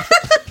anyone.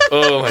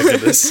 Oh my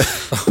goodness.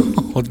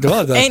 Well,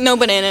 God, that Ain't no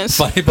bananas.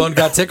 funny bone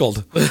got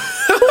tickled.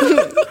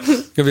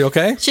 Gonna be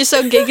okay? She's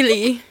so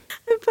giggly.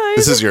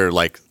 This is your,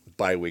 like,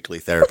 bi-weekly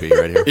therapy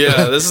right here.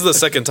 Yeah, this is the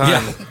second time.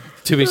 Yeah.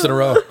 2 weeks in a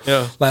row.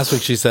 Yeah. Last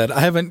week she said, I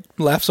haven't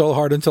laughed so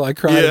hard until I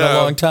cried in a Yeah.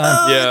 long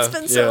time. Yeah. it's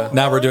been so yeah.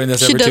 Now we're doing this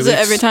She every 2 does weeks.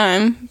 it every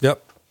time.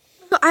 Yep.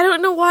 I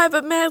don't know why,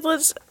 but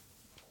Madlibs,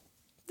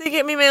 they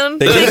get me, man.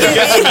 They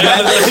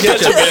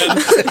get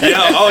you.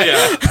 Yeah. Oh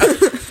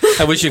yeah.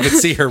 I wish you could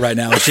see her right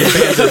now. She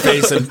pans her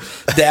face and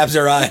dabs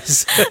her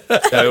eyes.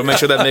 Yeah. We'll make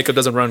sure that makeup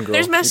doesn't run, girl.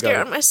 There's You got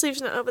mascara it. on my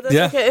sleeves now, but that's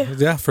Yeah. okay.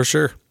 Yeah, for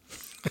sure.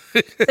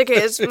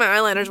 Okay, my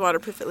eyeliner's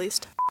waterproof at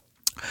least.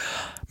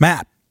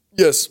 Matt,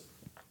 Yes.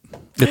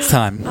 it's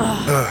time.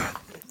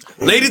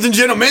 Ladies and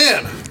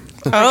gentlemen,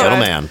 Little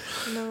man.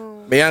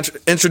 may I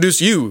introduce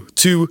you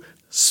to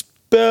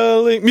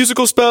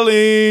musical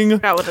spelling.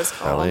 Forgot what it's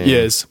called.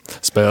 Yes,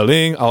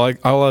 spelling.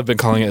 All I've been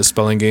calling it is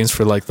spelling games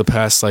for like the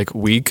past like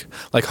week,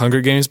 like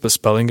Hunger Games, but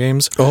spelling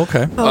games. Oh,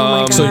 okay. Oh my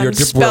God. So we're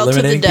Spelled to the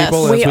eliminating death.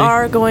 people. We if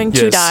are going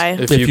to Yes, die.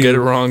 If you get it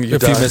wrong, you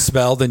if die. you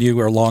misspell, then you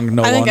are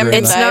no I think longer I'm in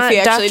It's Die that. not if you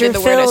actually Dr. did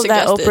the word I Phil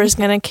that suggested. Oprah's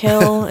gonna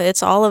kill.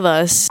 It's all of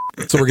us.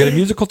 So we're getting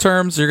musical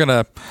terms. You're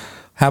gonna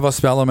have us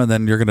spell them, and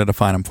then you're gonna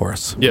define them for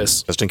us.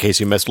 Yes. Just in case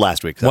you missed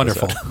last week's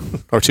Wonderful.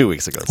 episode. Or 2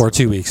 weeks ago. Or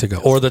 2 weeks ago,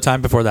 or the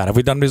time before that. Have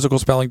we done musical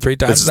spelling 3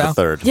 times This is now? the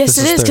third. Yes, This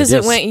it is is third, because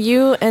yes. it went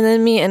you and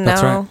then me, and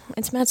That's now right.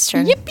 it's Matt's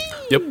turn. Yep.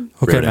 Okay,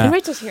 Rude. Matt.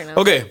 Rachel's here now.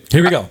 Okay.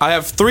 Here we go. I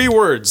have 3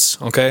 words.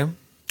 Okay.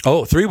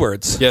 Oh, 3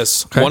 words.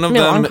 Yes. Okay. One of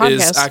No, on them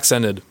is podcast.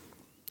 accented,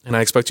 and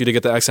I expect you to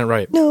get the accent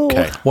right. No.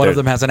 Okay. One of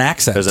There- them has an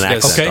accent. There's an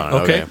Yes. accent Okay.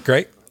 on it. Okay.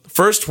 Great.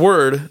 First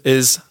word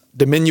is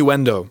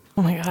diminuendo.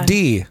 Oh my God.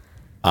 D.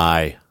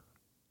 I.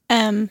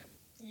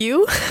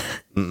 You?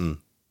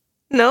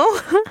 No.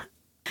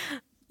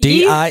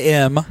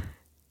 DIMN.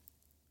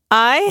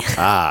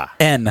 I.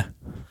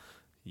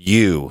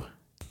 You.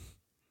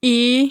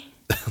 E.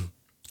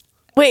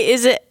 Wait,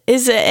 is it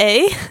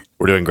A?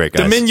 We're doing great,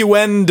 guys.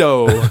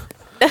 Diminuendo.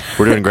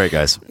 We're doing great,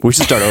 guys. We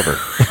should start over.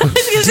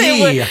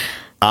 D.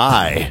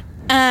 I.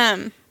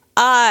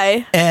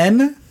 I.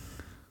 N.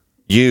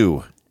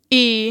 You.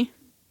 E.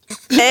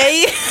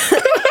 A.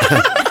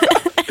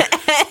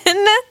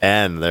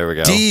 N. There we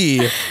go.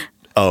 D.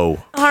 O.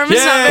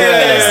 Harmon's not very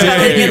good at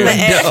spelling in the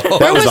A.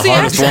 That was the the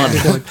hardest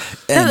one.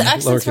 N. The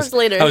accents was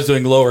later. I was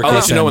doing lowercase. I'll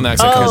let you know when the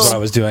accent That's comes. what I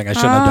was doing. I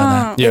shouldn't have done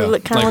that. Yeah, It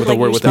looked kinda like with looked a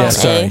word you with spelled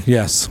an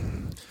Yeah, accent. A. sorry. Yes.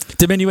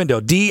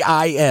 Diminuendo.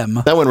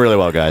 DIM. That went really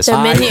well, guys.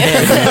 Dominion.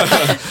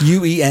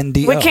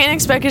 UENDO. We can't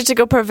expect it to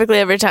go perfectly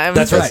every time.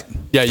 That's right.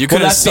 Yeah, you Well,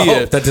 couldn't that's see the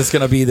hope it. that it's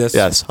going to be this.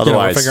 Yes. you know, we're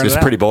Otherwise, figuring it's it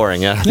out. pretty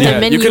boring. Yeah.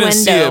 Yeah, you couldn't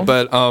see Diminuendo. it,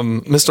 but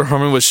Mr.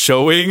 Harmon was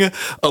showing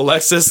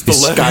Alexis the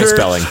He's letter. sky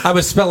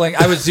spelling.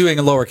 I was doing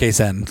a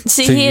lowercase n.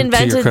 See, To he your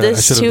invented credit. I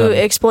this should have to done it.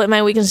 exploit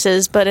my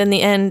weaknesses, but in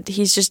the end,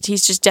 he's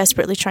just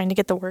desperately trying to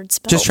get the word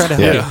spelled. Just try to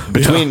help Yeah. you.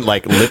 Between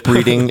like lip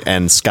reading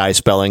and sky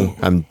spelling,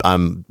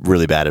 I'm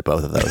really bad at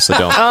both of those. So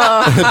don't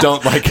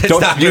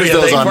don't not use really a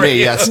those thing on for me.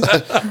 you.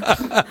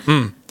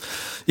 Yes.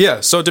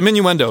 Yeah, so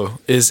diminuendo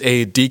is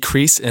a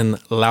decrease in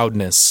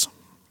loudness.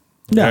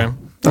 Yeah. Okay.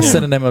 A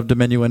synonym of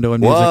diminuendo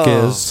in music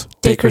Whoa. is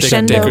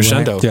Decrescendo.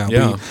 Decrescendo. Yeah.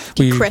 Yeah.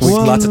 We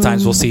Decrescendo. lots of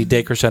times we'll see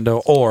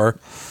decrescendo or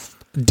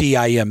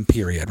DIM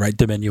period, right?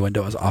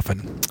 Diminuendo is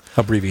often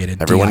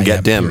abbreviated. Everyone DIM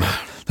get dim. period.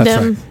 That's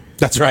Dim. right.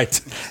 That's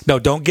right. No,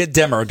 don't get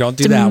dimmer. Don't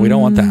do that. We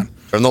don't want that.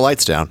 Turn the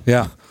lights down.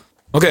 Yeah.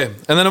 Okay,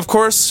 and then of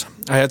course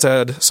I had to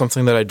add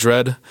something that I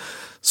dread.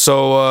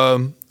 So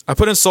I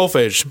put in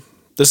solfege.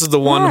 This is the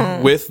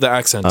one with the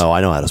accent. Oh,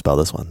 I know how to spell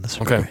this one. This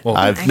is Okay, great. well-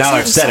 Now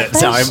I've said it,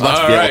 so I must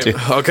All be right. able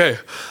to. Okay.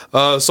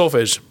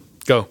 Solfege.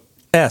 Go.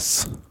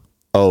 S.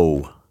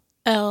 O.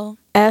 L.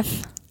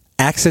 F.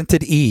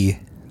 Accented E.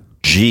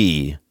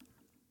 G.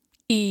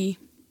 E.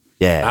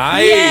 Yeah.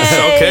 Nice.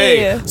 Yay!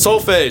 Okay.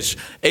 Solfege.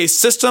 A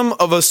system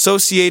of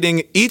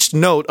associating each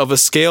note of a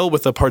scale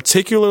with a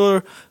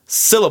particular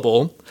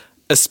syllable,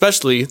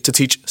 especially to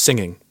teach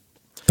singing.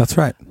 That's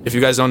right. If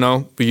you guys don't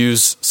know, we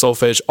use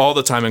solfege all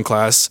the time in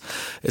class.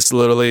 It's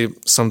literally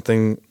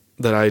something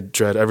that I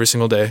dread every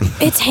single day.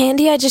 It's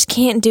handy. I just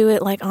can't do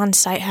it like on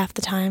site half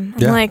the time.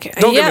 I'm Yeah. like,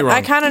 Don't get yeah, me wrong.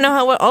 I kind of know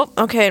how.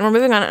 Oh, okay, and we're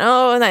moving on.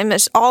 Oh, and I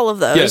missed all of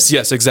those.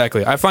 Yes,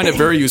 exactly. I find it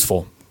very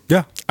useful.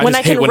 Yeah. I When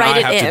just I hate can when write I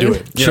it have to in. do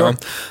it. You Sure. know?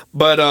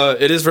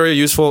 But it is very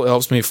useful. It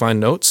helps me find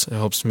notes. It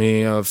helps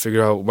me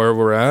figure out where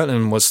we're at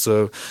and what's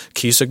the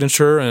key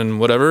signature and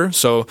whatever.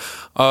 So,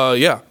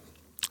 yeah.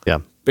 Yeah.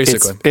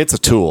 Basically. It's a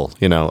tool.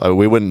 You know,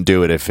 we wouldn't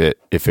do it if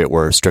it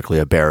were strictly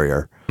a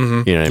barrier.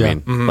 Mm-hmm. You know what I Yeah.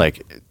 mean?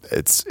 Like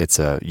it's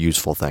a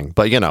useful thing.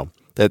 But you know,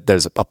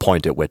 there's a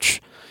point at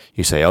which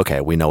you say,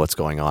 okay, we know what's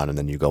going on, and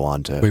then you go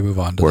on to We move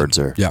on to words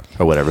the- or yeah.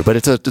 or whatever. But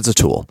it's a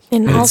tool.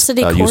 In And All it's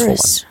City a useful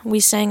Chorus, we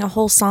sang a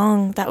whole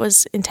song that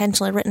was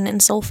intentionally written in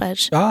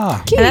solfege.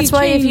 Ah. And that's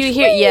why if you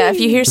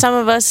hear some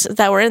of us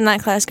that were in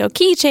that class go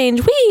key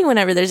change, wee,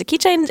 whenever there's a key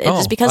change, it's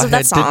just because of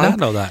that song. I did not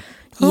know that.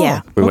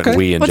 Yeah. We went Okay.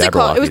 we and What's it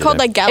called? It was Jabberwocky called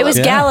today. like Gallop. It was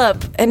Yeah.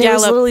 Gallop, and it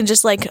was Gallop. literally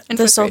just like In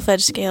the first grade.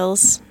 solfege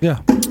scales. Yeah.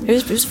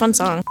 It was a fun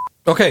song.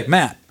 Okay,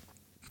 Matt.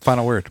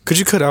 Final word. Could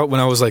you cut out when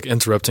I was like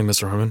interrupting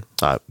Mr. Harmon?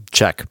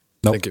 Check.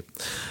 Nope. Thank you.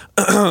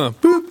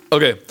 Boop.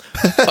 Okay.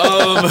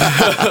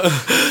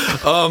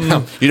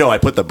 You know, I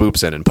put the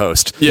boops in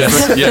post.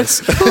 Yes.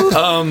 Yes. But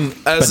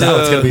now it's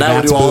gonna be Now we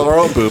Matt's do all boop. of our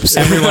own boops.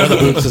 Every one of the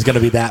boops is going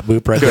to be that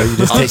boop right there. You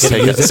just I'll take just it,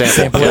 take use a it,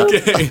 sample. sample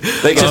it. Okay.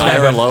 They get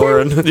higher and lower,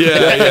 and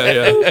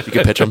Yeah. you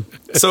can pitch them.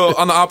 So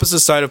on the opposite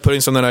side of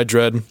putting something I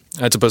dread,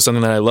 I had to put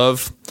something that I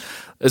love.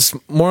 It's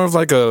more of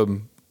like a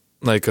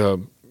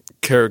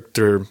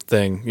character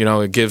thing, you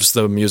know. It gives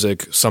the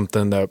music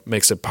something that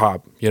makes it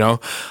pop, you know.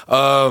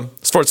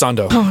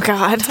 Sforzando. Oh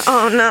God.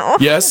 Oh no.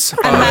 Yes,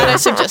 I'm mad I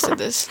suggested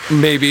this.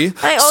 maybe.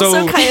 I also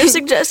So- kind of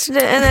suggested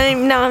it, and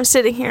then now I'm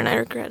sitting here and I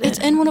regret it. It's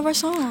in one of our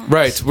songs.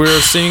 Right,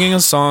 we're singing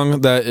a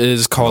song that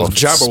is called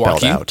Spelled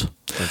Jabberwocky. out.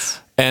 That's-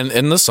 And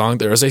in the song,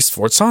 there is a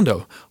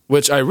sforzando,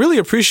 which I really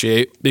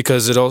appreciate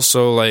because it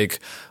also like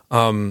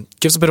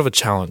gives a bit of a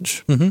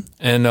challenge.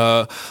 And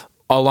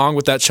along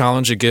with that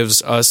challenge, it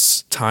gives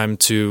us time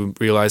to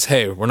realize,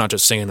 hey, we're not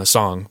just singing a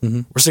song,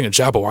 we're singing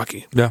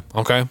Jabberwocky. Yeah.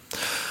 Okay.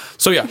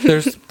 So yeah,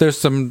 There's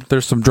some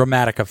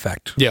dramatic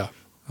effect. yeah.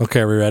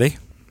 Okay, are we ready?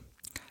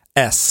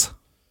 S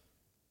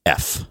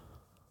F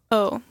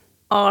O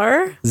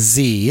R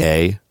Z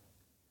A.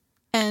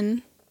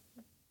 N.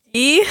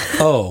 E.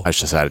 O. I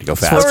just decided to go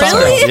fast.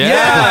 Really?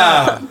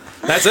 Yeah.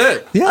 That's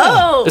it. Yeah.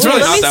 Oh, It's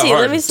really let not me that see.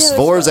 hard. Let me see. how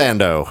it's spelled.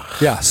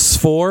 Svorzando. Yeah.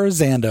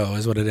 Sforzando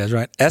is what it is,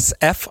 right? That's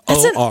an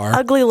SFOR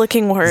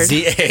ugly-looking word.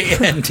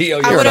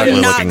 ZANDO. I would have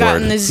ugly not looking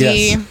gotten word. the Z.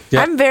 Yes.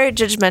 Yep. I'm very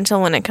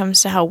judgmental when it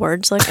comes to how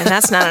words look, and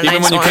that's not a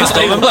Even nice when you one. can't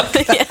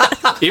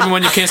spell them? Even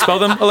when you can't spell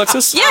them,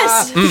 Alexis?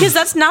 Yes, because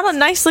that's not a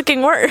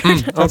nice-looking word.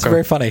 That's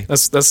very funny.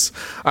 That's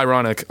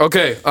ironic.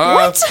 Okay.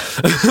 What?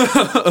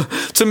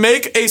 To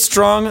make a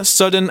strong,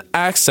 sudden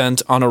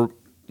accent on a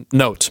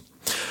note.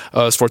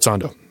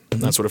 Sforzando.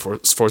 That's what a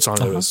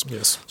sforzando is.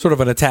 Yes. Sort of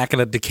an attack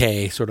and a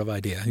decay sort of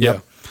idea. Yeah.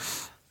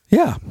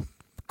 Yeah.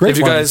 Great. If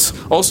you ones.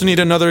 guys also need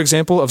another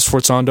example of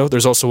sforzando,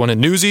 there's also one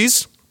in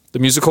Newsies, the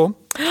musical.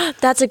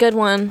 That's a good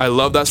one. I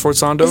love that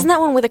sforzando. Isn't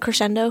that one with a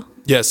crescendo?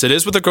 Yes, it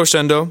is with a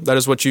crescendo. That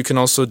is what you can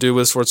also do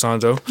with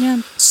sforzando.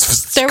 Yeah.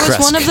 There was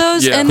one of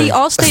those Yeah. in the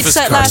Allstate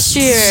set last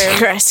year.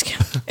 Kresk.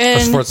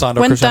 And Sforzando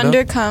when crescendo?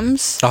 thunder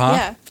comes, Uh-huh.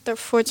 yeah, the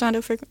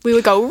Sforzando, we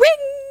would go ring,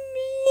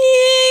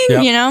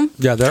 Yep. you know?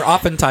 Yeah, they're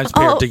oftentimes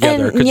paired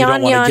together because you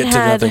don't want to get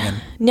to nothing.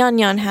 Nyan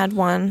Nyan had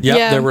one. Yep,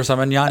 Yeah. there were some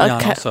in Yan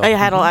Yan also. I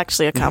had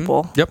actually a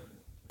couple. Yep.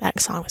 That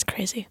song was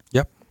crazy.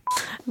 Yep.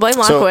 Blame So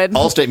Lockwood.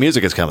 Allstate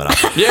Music is coming up.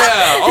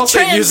 Yeah,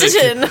 Allstate music.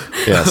 Transition.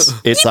 Yes,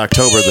 it's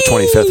October the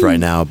 25th right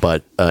now,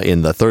 but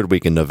in the third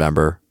week in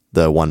November,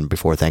 the one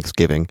before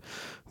Thanksgiving,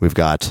 we've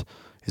got,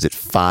 is it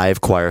 5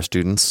 choir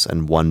students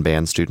and 1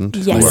 band student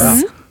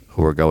Yes.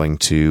 who are going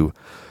to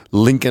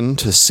Lincoln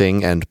to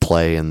sing and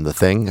play in the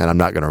thing, and I'm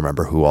not going to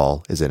remember who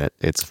all is in it.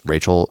 It's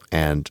Rachel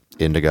and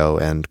Indigo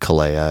and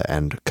Kalea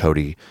and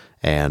Cody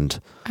and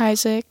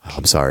Isaac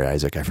I'm sorry,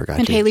 Isaac, I forgot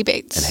and you. Haley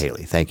Bates. And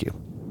Haley, thank you,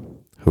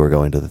 who are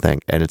going to the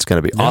thing. And it's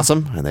going to be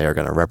awesome, and they are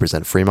going to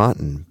represent Fremont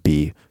and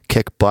be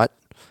kick butt.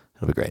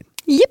 It'll be great.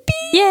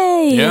 Yippee!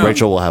 Yay. Yeah.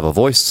 Rachel will have a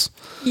voice.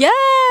 Yeah!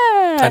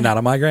 And not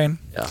a migraine.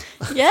 Yeah.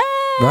 Yeah!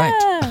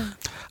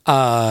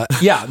 Right.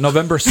 Yeah,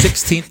 November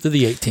 16th to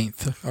the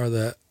 18th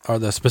are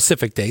the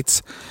specific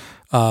dates.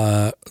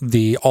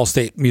 The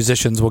Allstate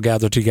musicians will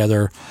gather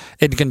together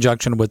in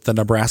conjunction with the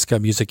Nebraska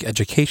Music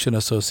Education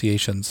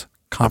Association's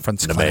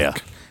conference NMEA.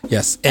 clinic.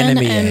 Yes,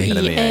 NMEA.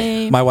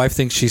 NMEA. My wife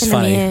thinks she's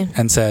funny NMEA.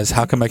 and says,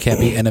 "How come I can't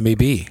be Enemy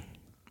B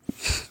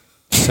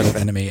instead of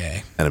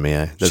NMEA?"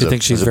 NMEA. She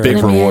thinks she's there's a very-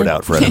 big reward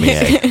out for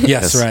NMEA.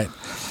 Yes, right.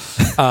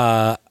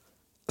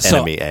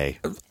 So NMEA.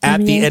 at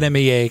the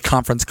NMEA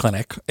conference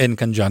clinic, in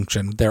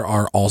conjunction, there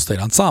are Allstate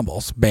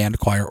ensembles: band,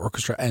 choir,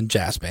 orchestra, and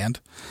jazz band.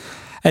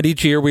 And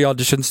each year, we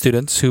audition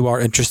students who are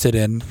interested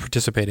in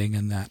participating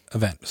in that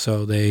event.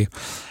 So they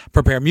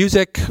prepare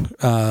music.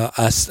 On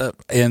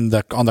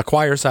the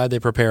choir side, they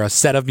prepare a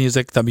set of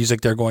music, the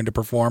music they're going to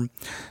perform.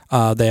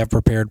 They have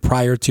prepared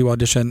prior to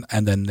audition,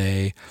 and then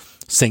they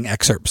sing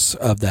excerpts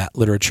of that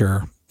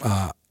literature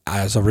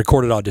as a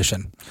recorded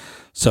audition.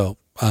 So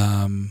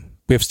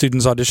we have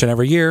students audition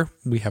every year.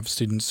 We have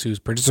students who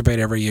participate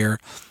every year.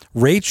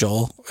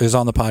 Rachel is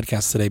on the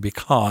podcast today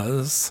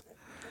because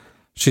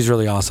she's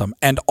really awesome.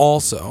 And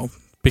also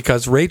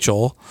because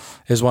Rachel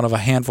is one of a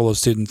handful of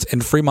students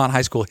in Fremont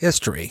High School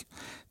history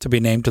to be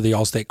named to the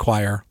All-State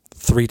Choir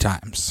 3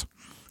 times.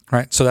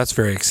 Right? So that's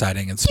very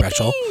exciting and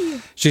special.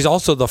 Yippee! She's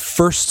also the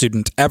first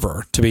student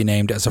ever to be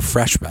named as a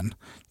freshman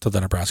to the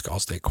Nebraska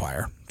All-State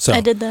Choir. So I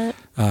did that.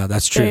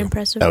 That's true. Very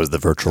impressive. That was the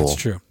virtual. That's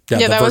true.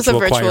 Yeah, that was the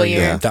virtual choir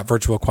year. That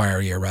virtual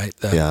choir year, right?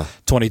 The Yeah.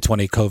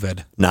 2020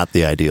 COVID Not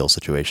the ideal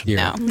situation. year.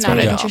 No, It's not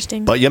very at all.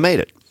 interesting. But you made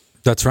it.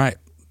 That's right.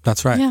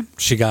 That's right. Yeah.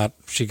 She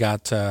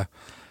gets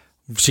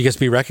to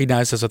be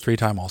recognized as a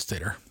 3-time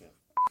All-Stater.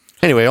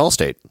 Anyway,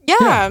 Allstate.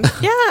 Yeah.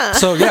 yeah.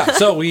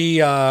 So we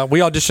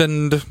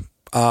auditioned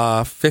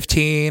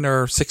 15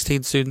 or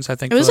 16 students, I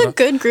think. It was for a the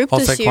good group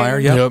All-State this year. choir.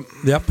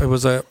 Yep. It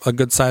was a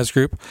good sized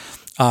group,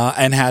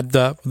 and had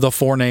the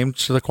 4 named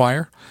to the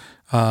choir.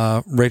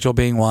 Rachel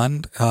being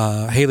one.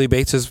 Haley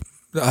Bates is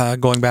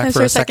going back That's for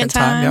her a second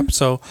second time. time. Yep.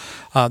 So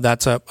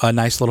that's a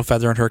nice little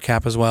feather in her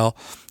cap as well.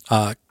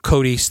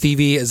 Cody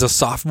Stevie is a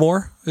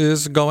sophomore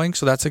is going,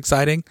 so that's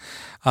exciting.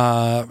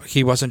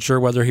 He wasn't sure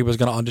whether he was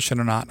going to audition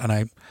or not, and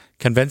I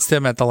convinced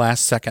him at the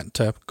last second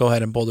to go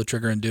ahead and pull the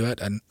trigger and do it,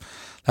 and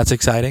that's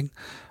exciting.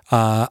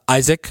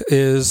 Isaac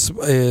is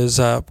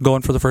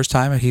going for the first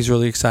time, and he's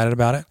really excited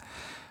about it.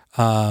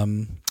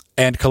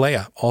 And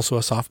Kalea, also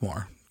a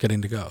sophomore,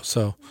 getting to go.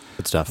 So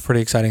Good stuff.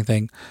 pretty exciting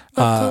thing.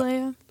 Love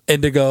Kalea.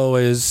 Indigo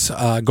is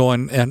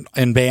going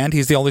in band.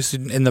 He's the only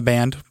student in the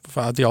band,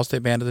 the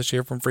All-State band of this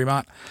year from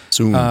Fremont.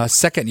 Soon.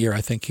 Second year,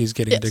 I think he's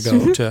getting to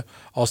go to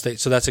All-State.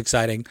 So that's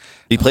exciting. Did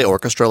he play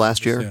orchestra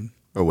last year? soon.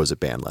 Or was it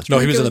band last No,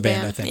 year? he was in it the was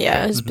band, band. I think.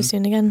 Yeah, it was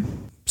bassoon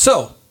again.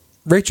 So,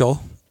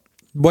 Rachel,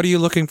 what are you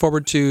looking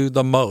forward to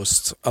the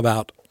most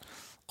about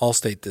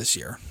All-State this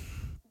year?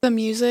 The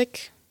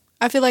music.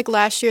 I feel like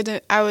last year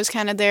that I was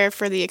kind of there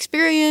for the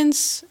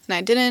experience, and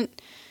I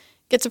didn't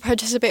get to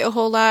participate a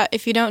whole lot.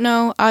 If you don't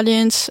know,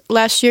 audience,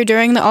 last year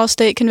during the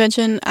All-State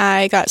Convention,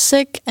 I got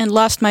sick and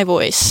lost my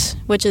voice,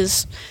 which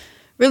is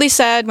really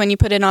sad when you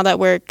put in all that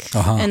work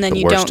and then The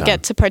you worst don't time.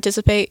 get to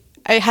participate.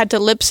 I had to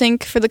lip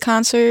sync for the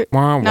concert.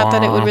 Not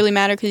that it would really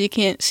matter because you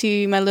can't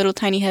see my little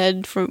tiny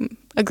head from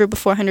a group of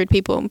 400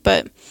 people,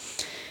 but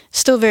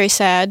still very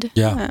sad.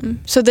 Yeah.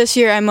 So this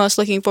year I'm most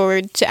looking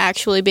forward to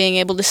actually being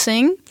able to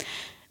sing.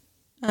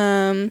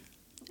 And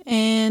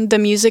the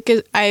music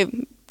is, I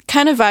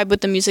kind of vibe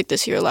with the music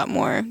this year a lot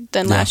more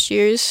than last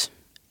year's.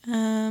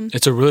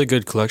 It's a really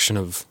good collection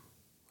of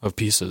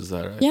pieces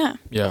that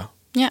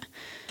Yeah.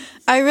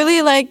 I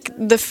really like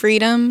the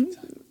freedom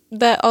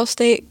that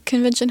All-State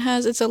Convention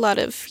has. It's a lot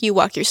of you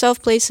walk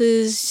yourself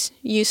places,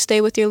 you stay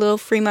with your little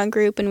Fremont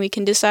group, and we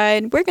can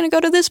decide we're going to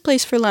go to this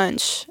place for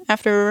lunch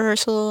after a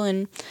rehearsal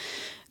and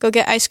go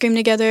get ice cream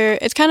together.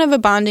 It's kind of a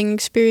bonding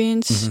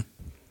experience.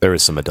 There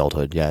is some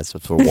adulthood, yes.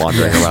 If we're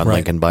wandering around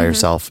Lincoln by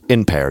yourself,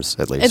 in pairs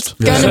at least. It's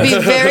going to be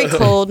very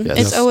cold. Yes.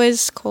 It's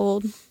always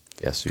cold.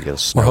 Yes, you get a We're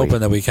snowy. hoping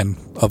that we can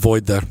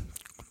avoid the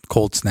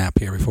cold snap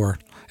here before.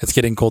 It's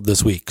getting cold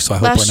this week, so I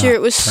hope we're Last not year it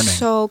was turning.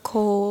 so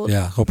cold.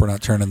 Yeah, hope we're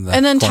not turning the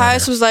And then corner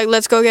Tyus here. was like,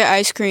 let's go get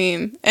ice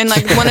cream. And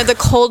like one of the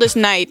coldest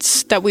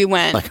nights that we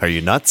went. Like, are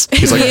you nuts?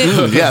 He's like,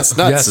 yes,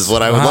 nuts Yes. is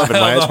what I would love in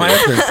my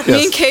ice cream.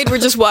 Me and Cade were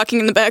just walking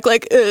in the back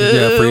like,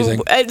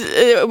 freezing.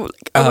 I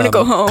want to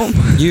go home.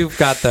 You've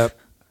got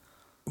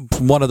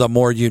one of the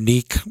more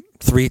unique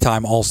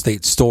 3-time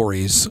All-State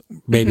stories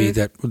maybe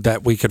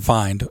that we could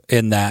find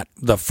in that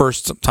the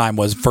first time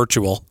was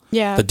virtual,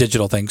 the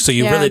digital thing. So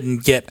you really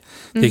didn't get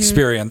the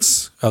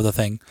experience of the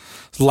thing.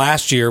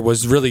 Last year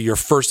was really your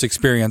first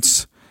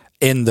experience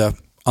in the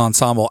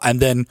ensemble, and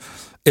then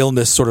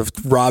illness sort of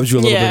robs you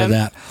a little bit of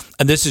that.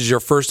 And this is your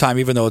first time,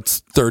 even though it's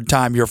third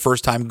time, your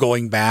first time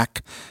going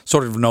back,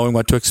 sort of knowing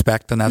what to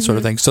expect and that sort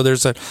of thing. So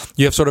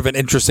you have sort of an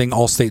interesting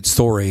All-State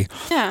story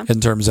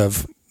in terms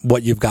of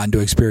what you've gotten to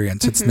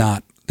experience. It's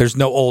not, there's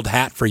no old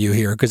hat for you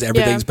here because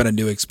everything's been a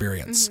new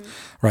experience,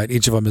 right?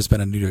 Each of them has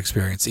been a new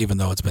experience, even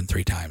though it's been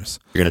 3 times.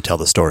 You're going to tell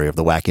the story of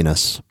the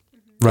wackiness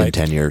in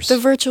 10 years. The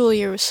virtual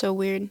year was so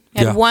weird.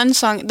 I had one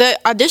song. The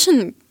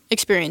audition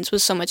experience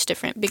was so much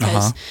different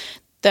because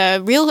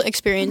the real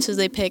experience is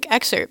they pick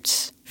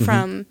excerpts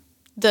from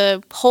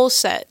the whole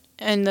set.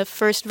 And the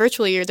first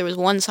virtual year, there was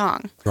one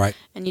song. Right.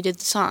 And you did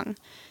the song.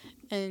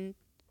 And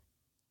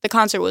the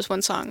concert was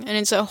one song. And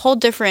it's a whole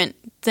different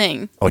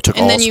thing. Oh, it took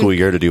all school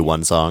year to do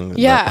one song?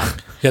 Yeah.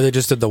 Yeah, they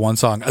just did the one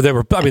song.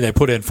 They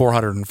put in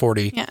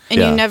 440. Yeah. And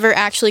you never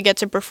actually get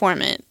to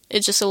perform it.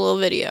 It's just a little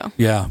video.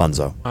 Yeah.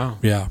 Bunzo. Wow.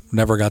 Yeah.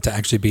 Never got to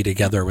actually be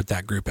together with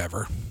that group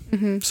ever.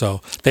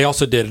 So they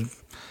also did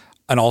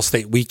an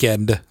All-State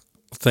weekend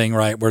thing,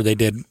 right, where they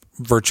did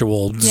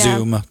virtual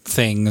Zoom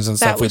things and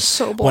stuff. That was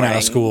so went out boring.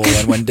 of school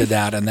and went and did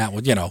that, and that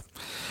was,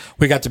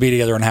 we got to be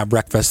together and have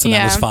breakfast, and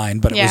that was fine.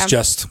 But it was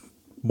just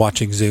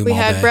watching Zoom We all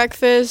had day.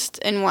 breakfast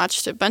and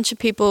watched a bunch of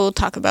people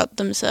talk about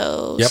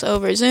themselves Yep.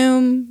 over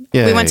Zoom.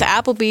 Yay. We went to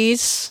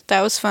Applebee's. That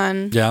was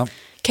fun. Yeah.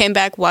 Came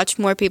back, watched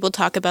more people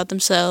talk about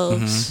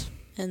themselves,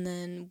 and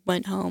then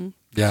went home.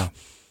 Yeah.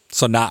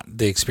 So not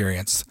the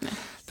experience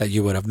that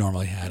you would have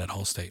normally had at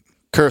All-State.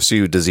 Curse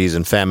you, disease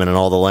and famine in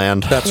all the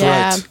land. That's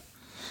Yeah. right.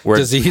 We're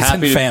Disease and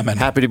happy famine.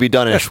 Happy to be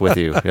done-ish with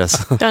you.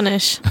 Yes.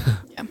 Done-ish.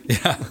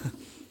 Yeah.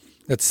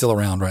 It's still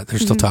around, right? They're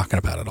still talking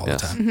about it all the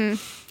time.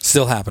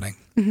 Still happening.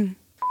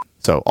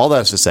 So all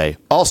that's to say,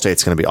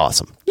 All-State's going to be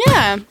awesome.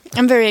 Yeah,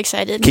 I'm very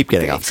excited. Keep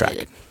getting Very off track.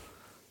 excited.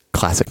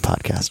 Classic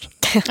podcast.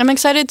 I'm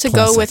excited to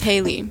Classic. go with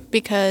Haley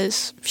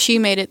because she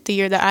made it the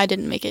year that I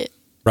didn't make it.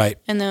 Right.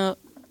 And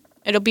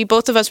it'll be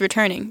both of us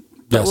returning,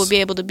 but Yes. we'll be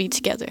able to be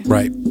together.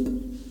 Right.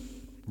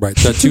 Right.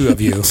 The two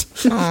of you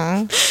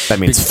That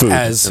means food.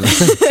 as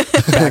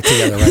back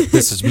together, right?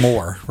 This is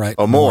more, right?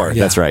 Oh, more.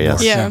 Yeah, That's right, yes.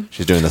 more. Yeah.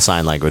 She's doing the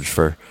sign language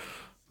for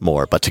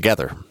more, but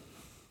together.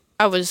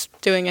 I was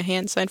doing a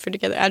hand sign for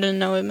together. I didn't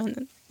know it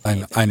meant.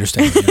 I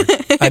understand.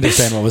 I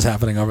understand what was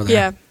happening over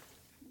there.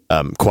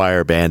 Yeah.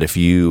 Choir, band, if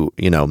you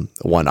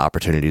want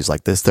opportunities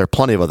like this, there are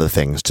plenty of other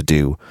things to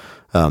do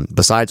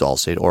besides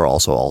All-State or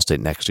also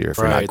All-State next year if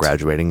you're not Right.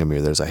 graduating. I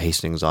mean, there's a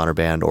Hastings Honor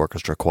Band,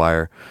 orchestra,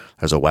 choir.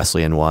 There's a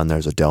Wesleyan one.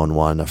 There's a Doane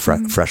one, a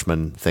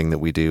freshman thing that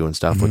we do and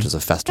stuff, which is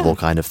a festival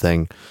kind of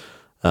thing.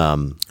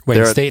 Wayne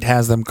There are- State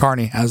has them.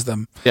 Kearney has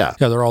them. Yeah.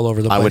 Yeah, they're all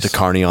over the place. I went to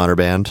Kearney Honor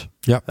Band.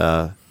 Yep.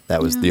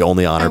 That was the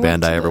only honor went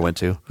band to I ever the- went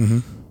to.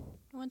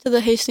 I went to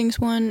the Hastings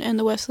one and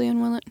the Wesleyan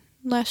one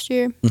last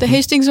year. The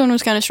Hastings one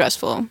was kind of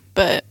stressful,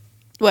 but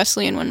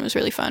Wesleyan one was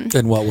really fun.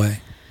 In what way?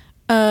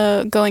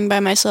 Going by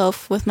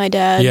myself with my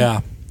dad.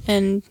 Yeah.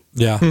 And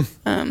Yeah.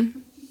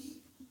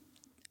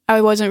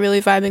 I wasn't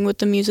really vibing with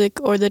the music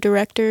or the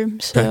director,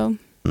 so.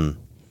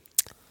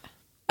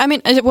 I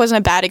mean, it wasn't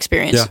a bad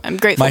experience. Yeah. I'm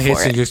grateful My for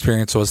Hastings it.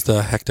 experience was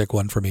the hectic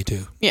one for me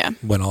too. Yeah.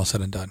 When all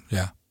said and done.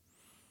 Yeah.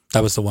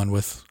 That was the one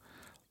with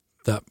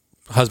the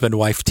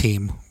husband-wife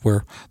team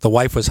where the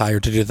wife was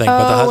hired to do the thing, but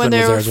the Oh, when husband they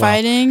was there were as well.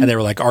 fighting? And they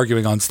were like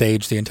arguing on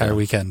stage the entire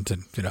weekend,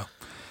 and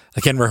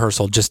like in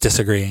rehearsal, just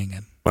disagreeing.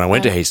 And When I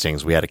went to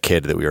Hastings, we had a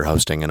kid that we were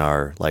hosting in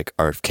our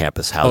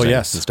campus housing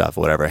yes. and stuff,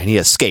 whatever, and he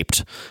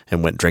escaped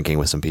and went drinking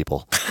with some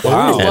people.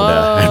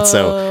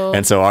 Wow.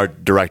 And so our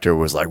director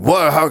was like,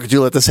 "Whoa, how could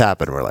you let this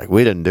happen?" We're like,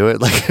 "We didn't do it."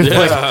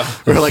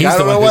 We're like, He's I the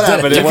don't know one what who did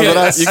happened. it. It wasn't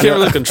us. You can't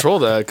really control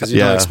that because you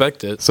don't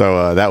expect it.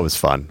 So that was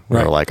fun. We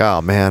were Right. like,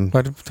 "Oh man,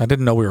 but I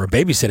didn't know we were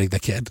babysitting the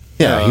kid.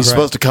 yeah, he's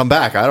supposed to come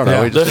back." I don't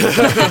know. Yeah. He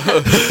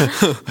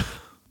just-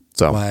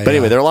 So, Why, but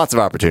anyway, there are lots of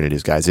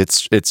opportunities, guys.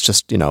 It's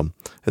just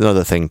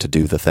another thing to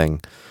do the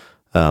thing,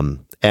 and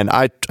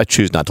I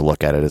choose not to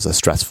look at it as a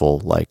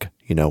stressful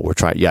we're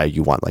trying. Yeah,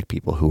 you want like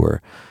people who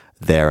are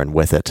there and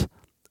with it,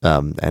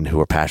 and who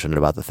are passionate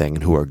about the thing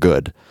and who are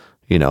good,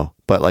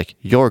 But like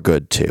you're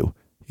good too,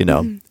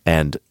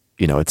 and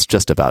it's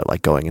just about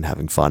like going and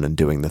having fun and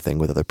doing the thing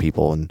with other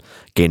people and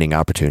gaining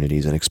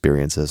opportunities and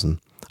experiences, and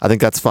I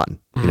think that's fun.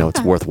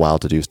 It's worthwhile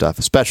to do stuff,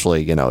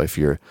 especially if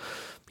you're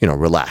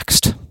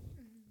relaxed.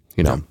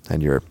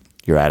 And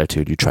your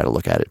attitude, you try to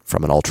look at it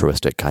from an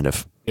altruistic kind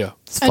of,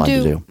 it's fun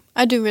to do.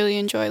 I do really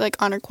enjoy like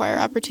honor choir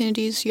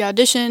opportunities. You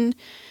audition,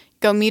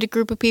 go meet a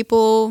group of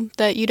people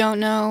that you don't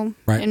know,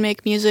 Right. and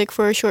make music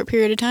for a short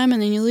period of time, and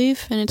then you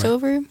leave and it's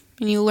over,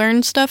 and you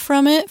learn stuff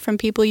from it from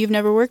people you've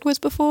never worked with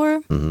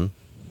before. Mm-hmm.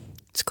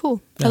 It's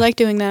cool. Yeah. I like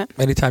doing that.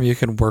 Anytime you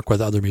can work with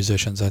other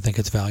musicians, I think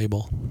it's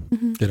valuable.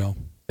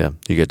 Yeah,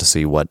 you get to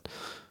see what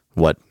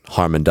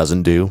Harmon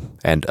doesn't do,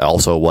 and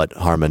also what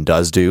Harmon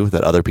does do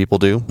that other people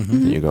do.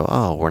 And you go,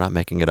 oh, we're not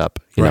making it up,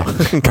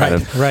 kind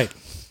of Right.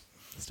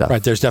 stuff.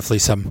 Right. There's definitely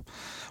some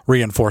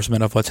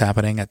reinforcement of what's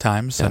happening at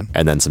times. Yeah.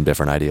 And then some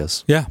different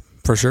ideas. Yeah,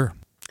 for sure.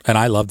 And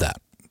I love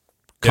that.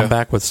 Come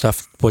back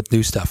with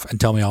new stuff and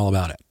tell me all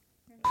about it.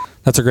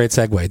 That's a great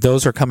segue.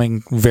 Those are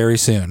coming very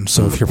soon.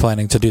 So if you're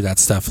planning to do that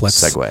stuff,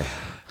 let's Segue.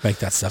 make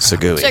that stuff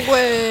happen. Segui.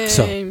 Segway.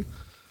 So-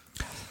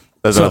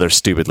 There's another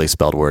stupidly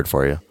spelled word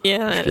for you.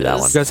 Yeah, Do that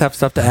one. You guys have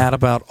stuff to add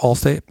about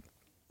Allstate?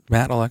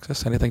 Matt,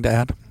 Alexis, anything to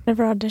add?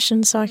 never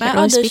auditioned, so I Matt can't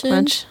really speak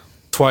auditioned. much.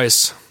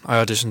 Twice.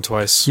 I auditioned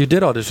twice. You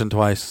did audition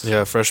twice.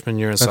 Yeah, freshman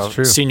year and That's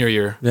true. senior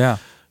year. Yeah.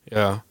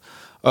 Yeah.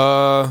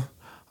 I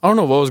don't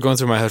know what was going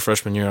through my head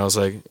freshman year. I was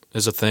like,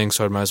 it's a thing,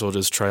 so I might as well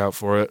just try out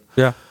for it.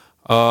 Yeah.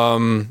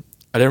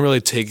 I didn't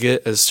really take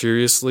it as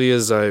seriously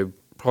as I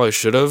probably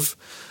should have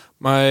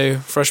my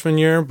freshman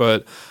year,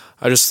 but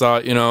I just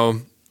thought,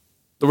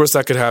 the worst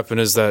that could happen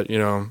is that,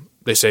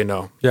 they say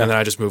no, Yeah. and then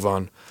I just move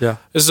on. Yeah.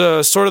 It's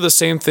sort of the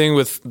same thing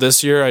with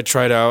this year. I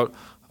tried out.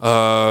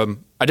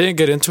 I didn't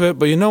get into it,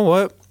 but you know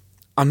what?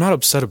 I'm not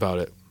upset about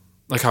it,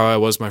 like how I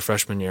was my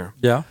freshman year.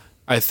 Yeah.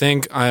 I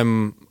think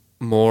I'm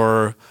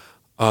more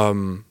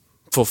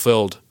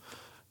fulfilled.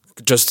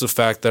 Just the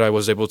fact that I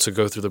was able to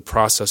go through the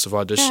process of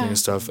auditioning and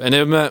stuff. And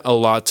it meant a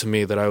lot to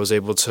me that I was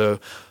able to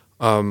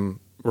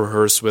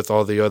rehearse with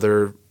all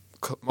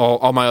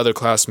my other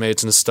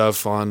classmates and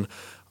stuff on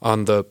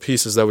the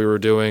pieces that we were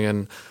doing.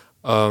 And,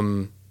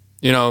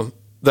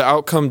 the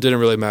outcome didn't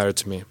really matter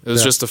to me. It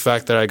was just the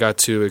fact that I got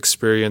to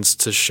experience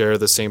to share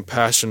the same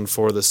passion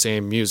for the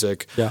same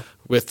music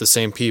with the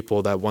same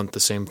people that want the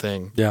same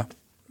thing. Yeah.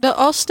 The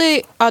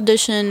Allstate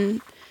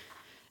audition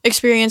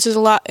experience is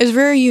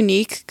very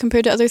unique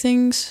compared to other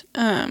things.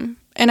 And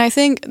I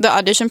think the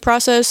audition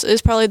process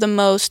is probably the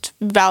most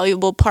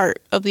valuable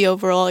part of the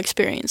overall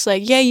experience.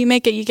 Like, yeah, you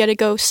make it, you get to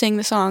go sing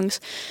the songs,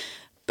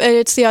 but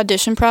it's the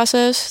audition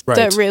process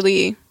that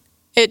really,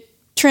 it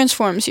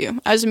transforms you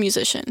as a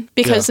musician,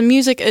 because the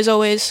music is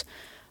always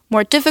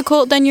more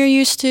difficult than you're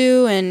used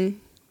to, and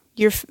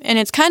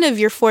it's kind of,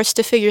 you're forced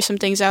to figure some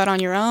things out on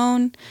your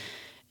own,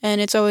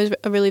 and it's always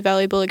a really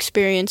valuable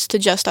experience to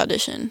just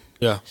audition.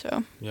 Yeah.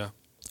 So Yeah.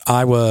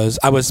 I was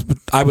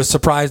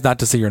surprised not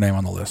to see your name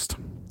on the list.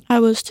 I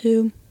was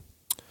too.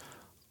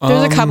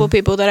 There's a couple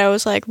people that I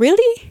was like,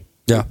 really?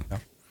 Yeah.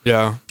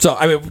 Yeah. So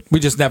we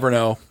just never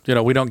know.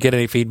 We don't get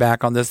any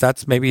feedback on this.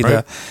 That's maybe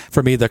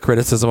for me the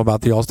criticism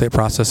about the Allstate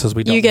process is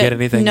we don't You get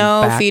anything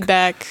no back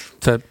feedback.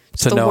 to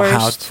the know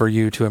how worst. for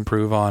you to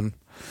improve on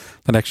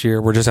the next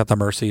year. We're just at the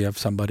mercy of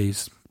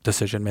somebody's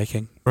decision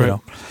making. Right.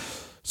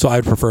 So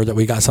I'd prefer that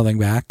we got something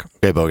back.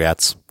 Okay,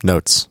 Bogats.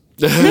 Notes.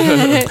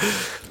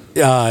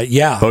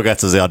 Yeah.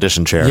 Bogats is the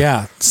audition chair.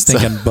 Yeah,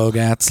 stinking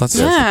Bogats.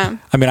 Yeah.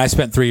 I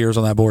spent 3 years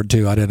on that board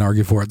too. I didn't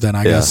argue for it then,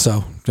 I guess.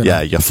 So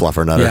Yeah, you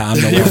fluffer nutter. yeah, I'm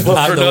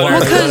the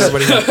one.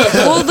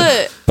 Well,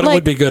 But it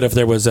would be good if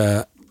there was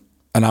an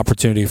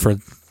opportunity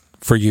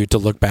for you to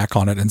look back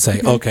on it and say,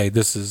 okay,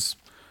 this is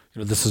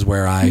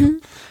where I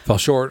fell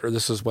short, or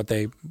this is what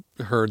they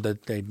heard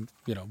that they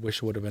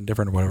wish would have been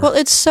different, or whatever. Well,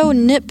 it's so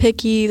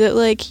nitpicky that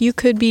like you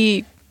could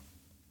be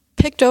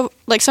picked over,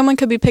 like someone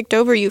could be picked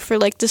over you for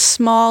like the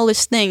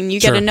smallest thing.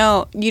 You Sure.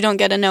 you don't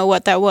get to know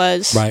what that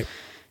was. Right.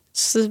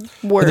 It's the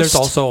And worst.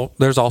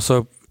 there's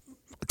also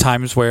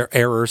times where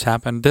errors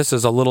happen. This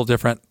is a little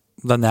different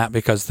than that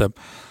because the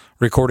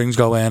recordings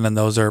go in, and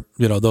those are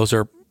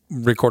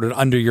recorded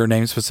under your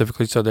name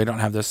specifically, so they don't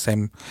have the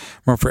same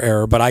room for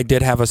error. But I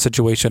did have a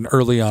situation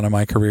early on in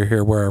my career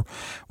here where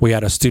we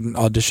had a student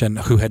audition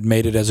who had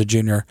made it as a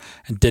junior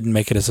and didn't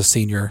make it as a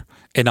senior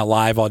in a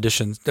live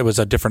audition. It was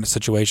a different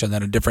situation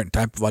than a different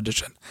type of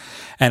audition.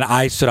 And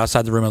I stood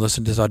outside the room and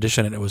listened to his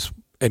audition, and it was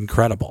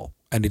incredible.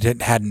 And he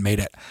hadn't made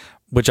it,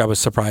 which I was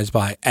surprised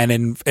by. And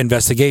in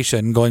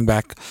investigation, going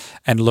back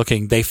and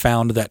looking, they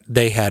found that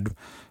they had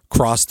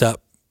crossed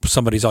up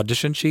somebody's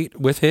audition sheet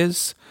with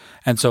his.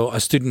 And so a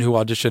student who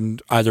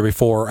auditioned either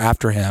before or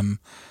after him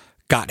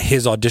got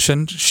his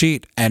audition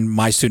sheet, and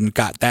my student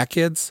got that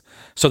kid's.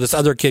 So this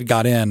other kid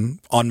got in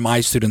on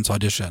my student's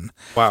audition.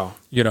 Wow.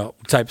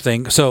 Type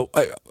thing. So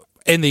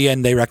in the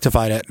end, they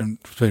rectified it, and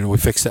we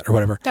fixed it or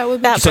whatever. That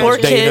would be That So poor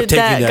they ended up kid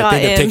taking that got they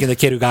ended up in. taking the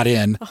kid who got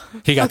in.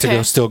 He got Okay.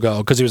 to still go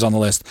because he was on the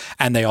list,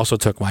 and they also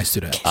took my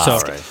student. So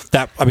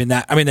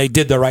right. they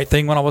did the right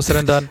thing when all was said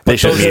and done. They But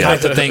should those be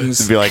kinds of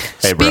things. be like,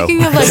 hey, bro.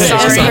 Speaking of like the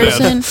Sorry. in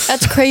person,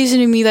 that's crazy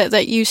to me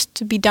that used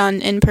to be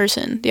done in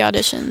person. The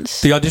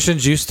auditions. The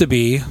auditions used to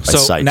be so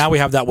sight. now we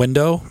have that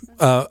window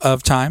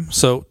of time.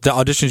 So the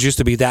auditions used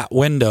to be that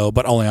window,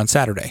 but only on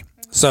Saturday.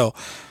 So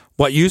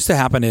what used to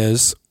happen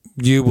is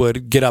you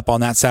would get up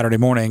on that Saturday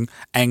morning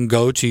and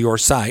go to your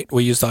site.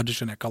 We used to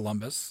audition at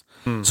Columbus.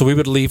 So we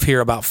would leave here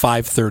about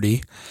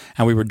 5:30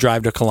 and we would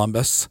drive to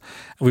Columbus.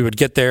 We would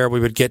get there. We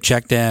would get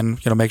checked in,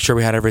 make sure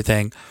we had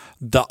everything.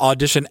 The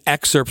audition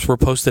excerpts were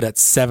posted at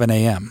 7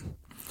 a.m.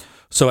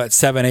 So at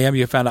 7 a.m.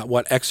 you found out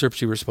what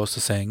excerpts you were supposed to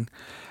sing.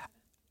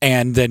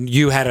 And then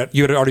you had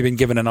already been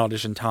given an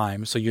audition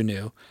time, so you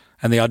knew.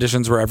 And the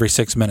auditions were every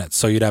 6 minutes.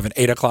 So you'd have an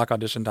 8 o'clock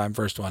audition time,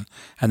 first one,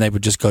 and they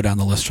would just go down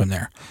the list from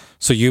there.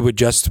 So you would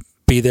just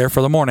be there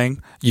for the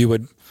morning. You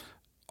would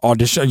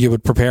audition. You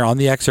would prepare on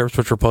the excerpts,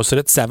 which were posted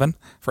at 7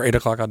 for 8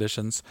 o'clock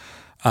auditions.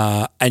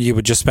 And you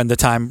would just spend the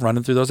time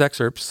running through those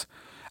excerpts.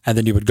 And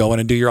then you would go in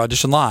and do your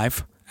audition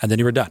live, and then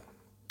you were done.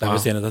 That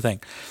was the end of the thing.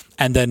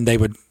 And then they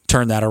would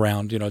turn that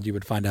around. You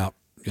would find out,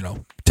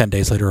 10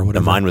 days later or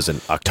whatever. Mine was in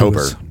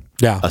October,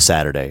 Yeah. a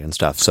Saturday and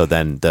stuff. So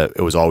then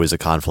it was always a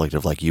conflict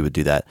of like you would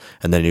do that,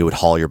 and then you would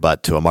haul your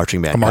butt to a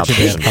marching band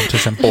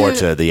competition, or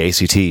to the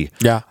ACT,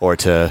 Yeah. or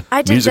to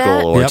I did musical,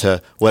 that. or Yep. to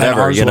And whatever.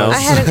 ours You know, was-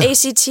 I had an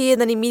ACT,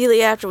 and then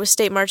immediately after was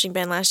state marching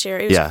band last year.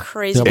 It was Yeah.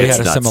 crazy. Yeah, we It's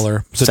had a nuts.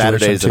 similar situation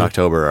Saturdays in too.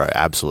 October are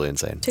absolutely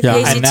insane. Took Yeah, the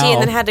and ACT now-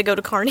 and then had to go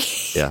to Carney.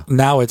 Yeah,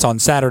 Now it's on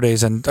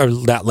Saturdays and or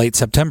that late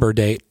September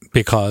date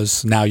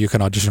because now you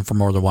can audition for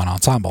more than one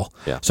ensemble.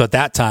 Yeah. So at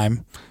that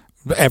time,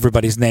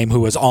 everybody's name who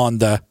was on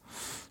the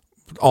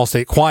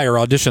all-state choir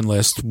audition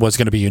list was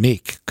going to be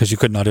unique because you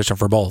couldn't audition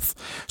for both.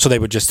 So they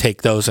would just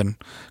take those and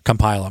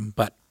compile them.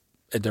 But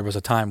there was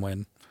a time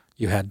when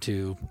you had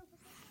to,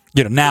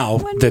 now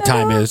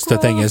the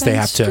thing is they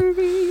have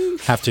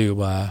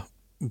to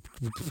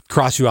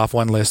cross you off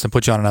one list and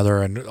put you on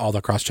another and all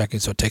the cross-checking.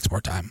 So it takes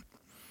more time.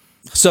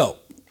 So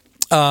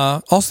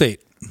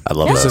all-state. I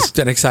love This those is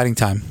an exciting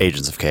time.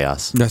 Agents of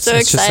Chaos. It's So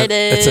just excited.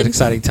 it's an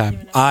exciting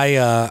time.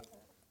 I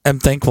am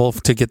thankful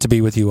to get to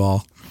be with you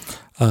all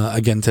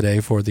again today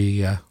for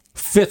the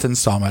fifth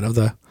installment of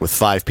the With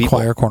 5 people.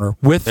 Choir Corner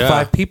with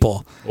 5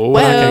 people. Oh.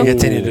 We're not going to Well.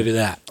 continue to do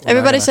that.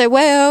 Everybody say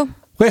 "Whoa,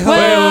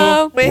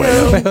 Well,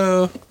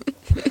 whoa."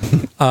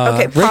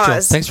 Okay, Rachel,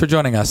 pause. thanks for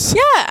joining us.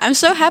 Yeah, I'm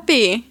so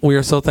happy. We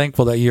are so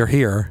thankful that you're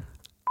here,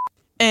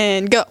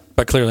 And go.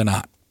 but clearly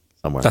not.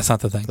 Somewhere. That's not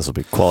the thing. This will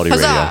be quality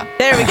Huzzah. radio.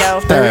 There we go.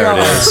 There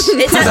it is.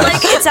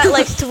 It's at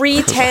like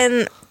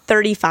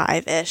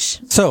 3:10:35 ish.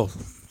 So,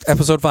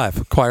 episode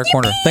 5, Choir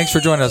Corner. Thanks for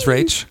joining us,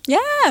 Rach. Yeah.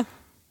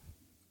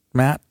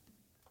 Matt.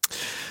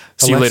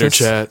 See you later,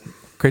 Alexis. chat.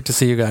 Great to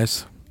see you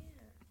guys.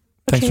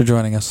 Thanks for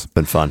joining us.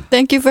 Been fun.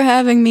 Thank you for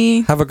having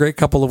me. Have a great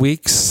couple of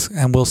weeks,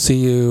 and we'll see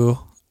you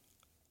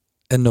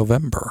in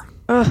November.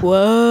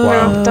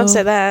 Whoa. No, don't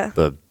say that.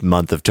 The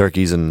month of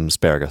turkeys and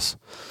asparagus.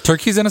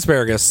 Turkeys and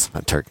asparagus.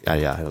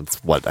 Yeah, that's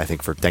what I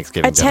think for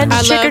Thanksgiving. Attend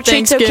I dinner. love Trick or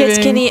Treat So Kids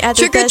Thanksgiving. Can Eat at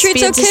the Trick or Treat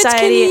So Thespian Kids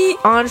Society Can Eat.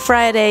 on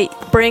Friday.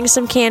 Bring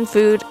some canned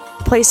food,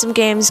 play some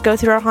games, go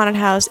through our haunted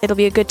house. It'll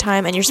be a good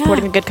time, and you're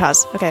supporting a good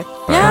cause. Okay.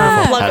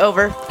 Yeah. Plug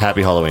over.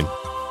 Happy Halloween.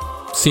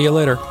 See you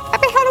later.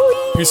 Happy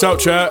Halloween. Peace out,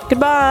 chat.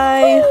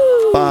 Goodbye.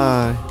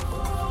 Bye.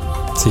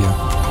 See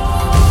you.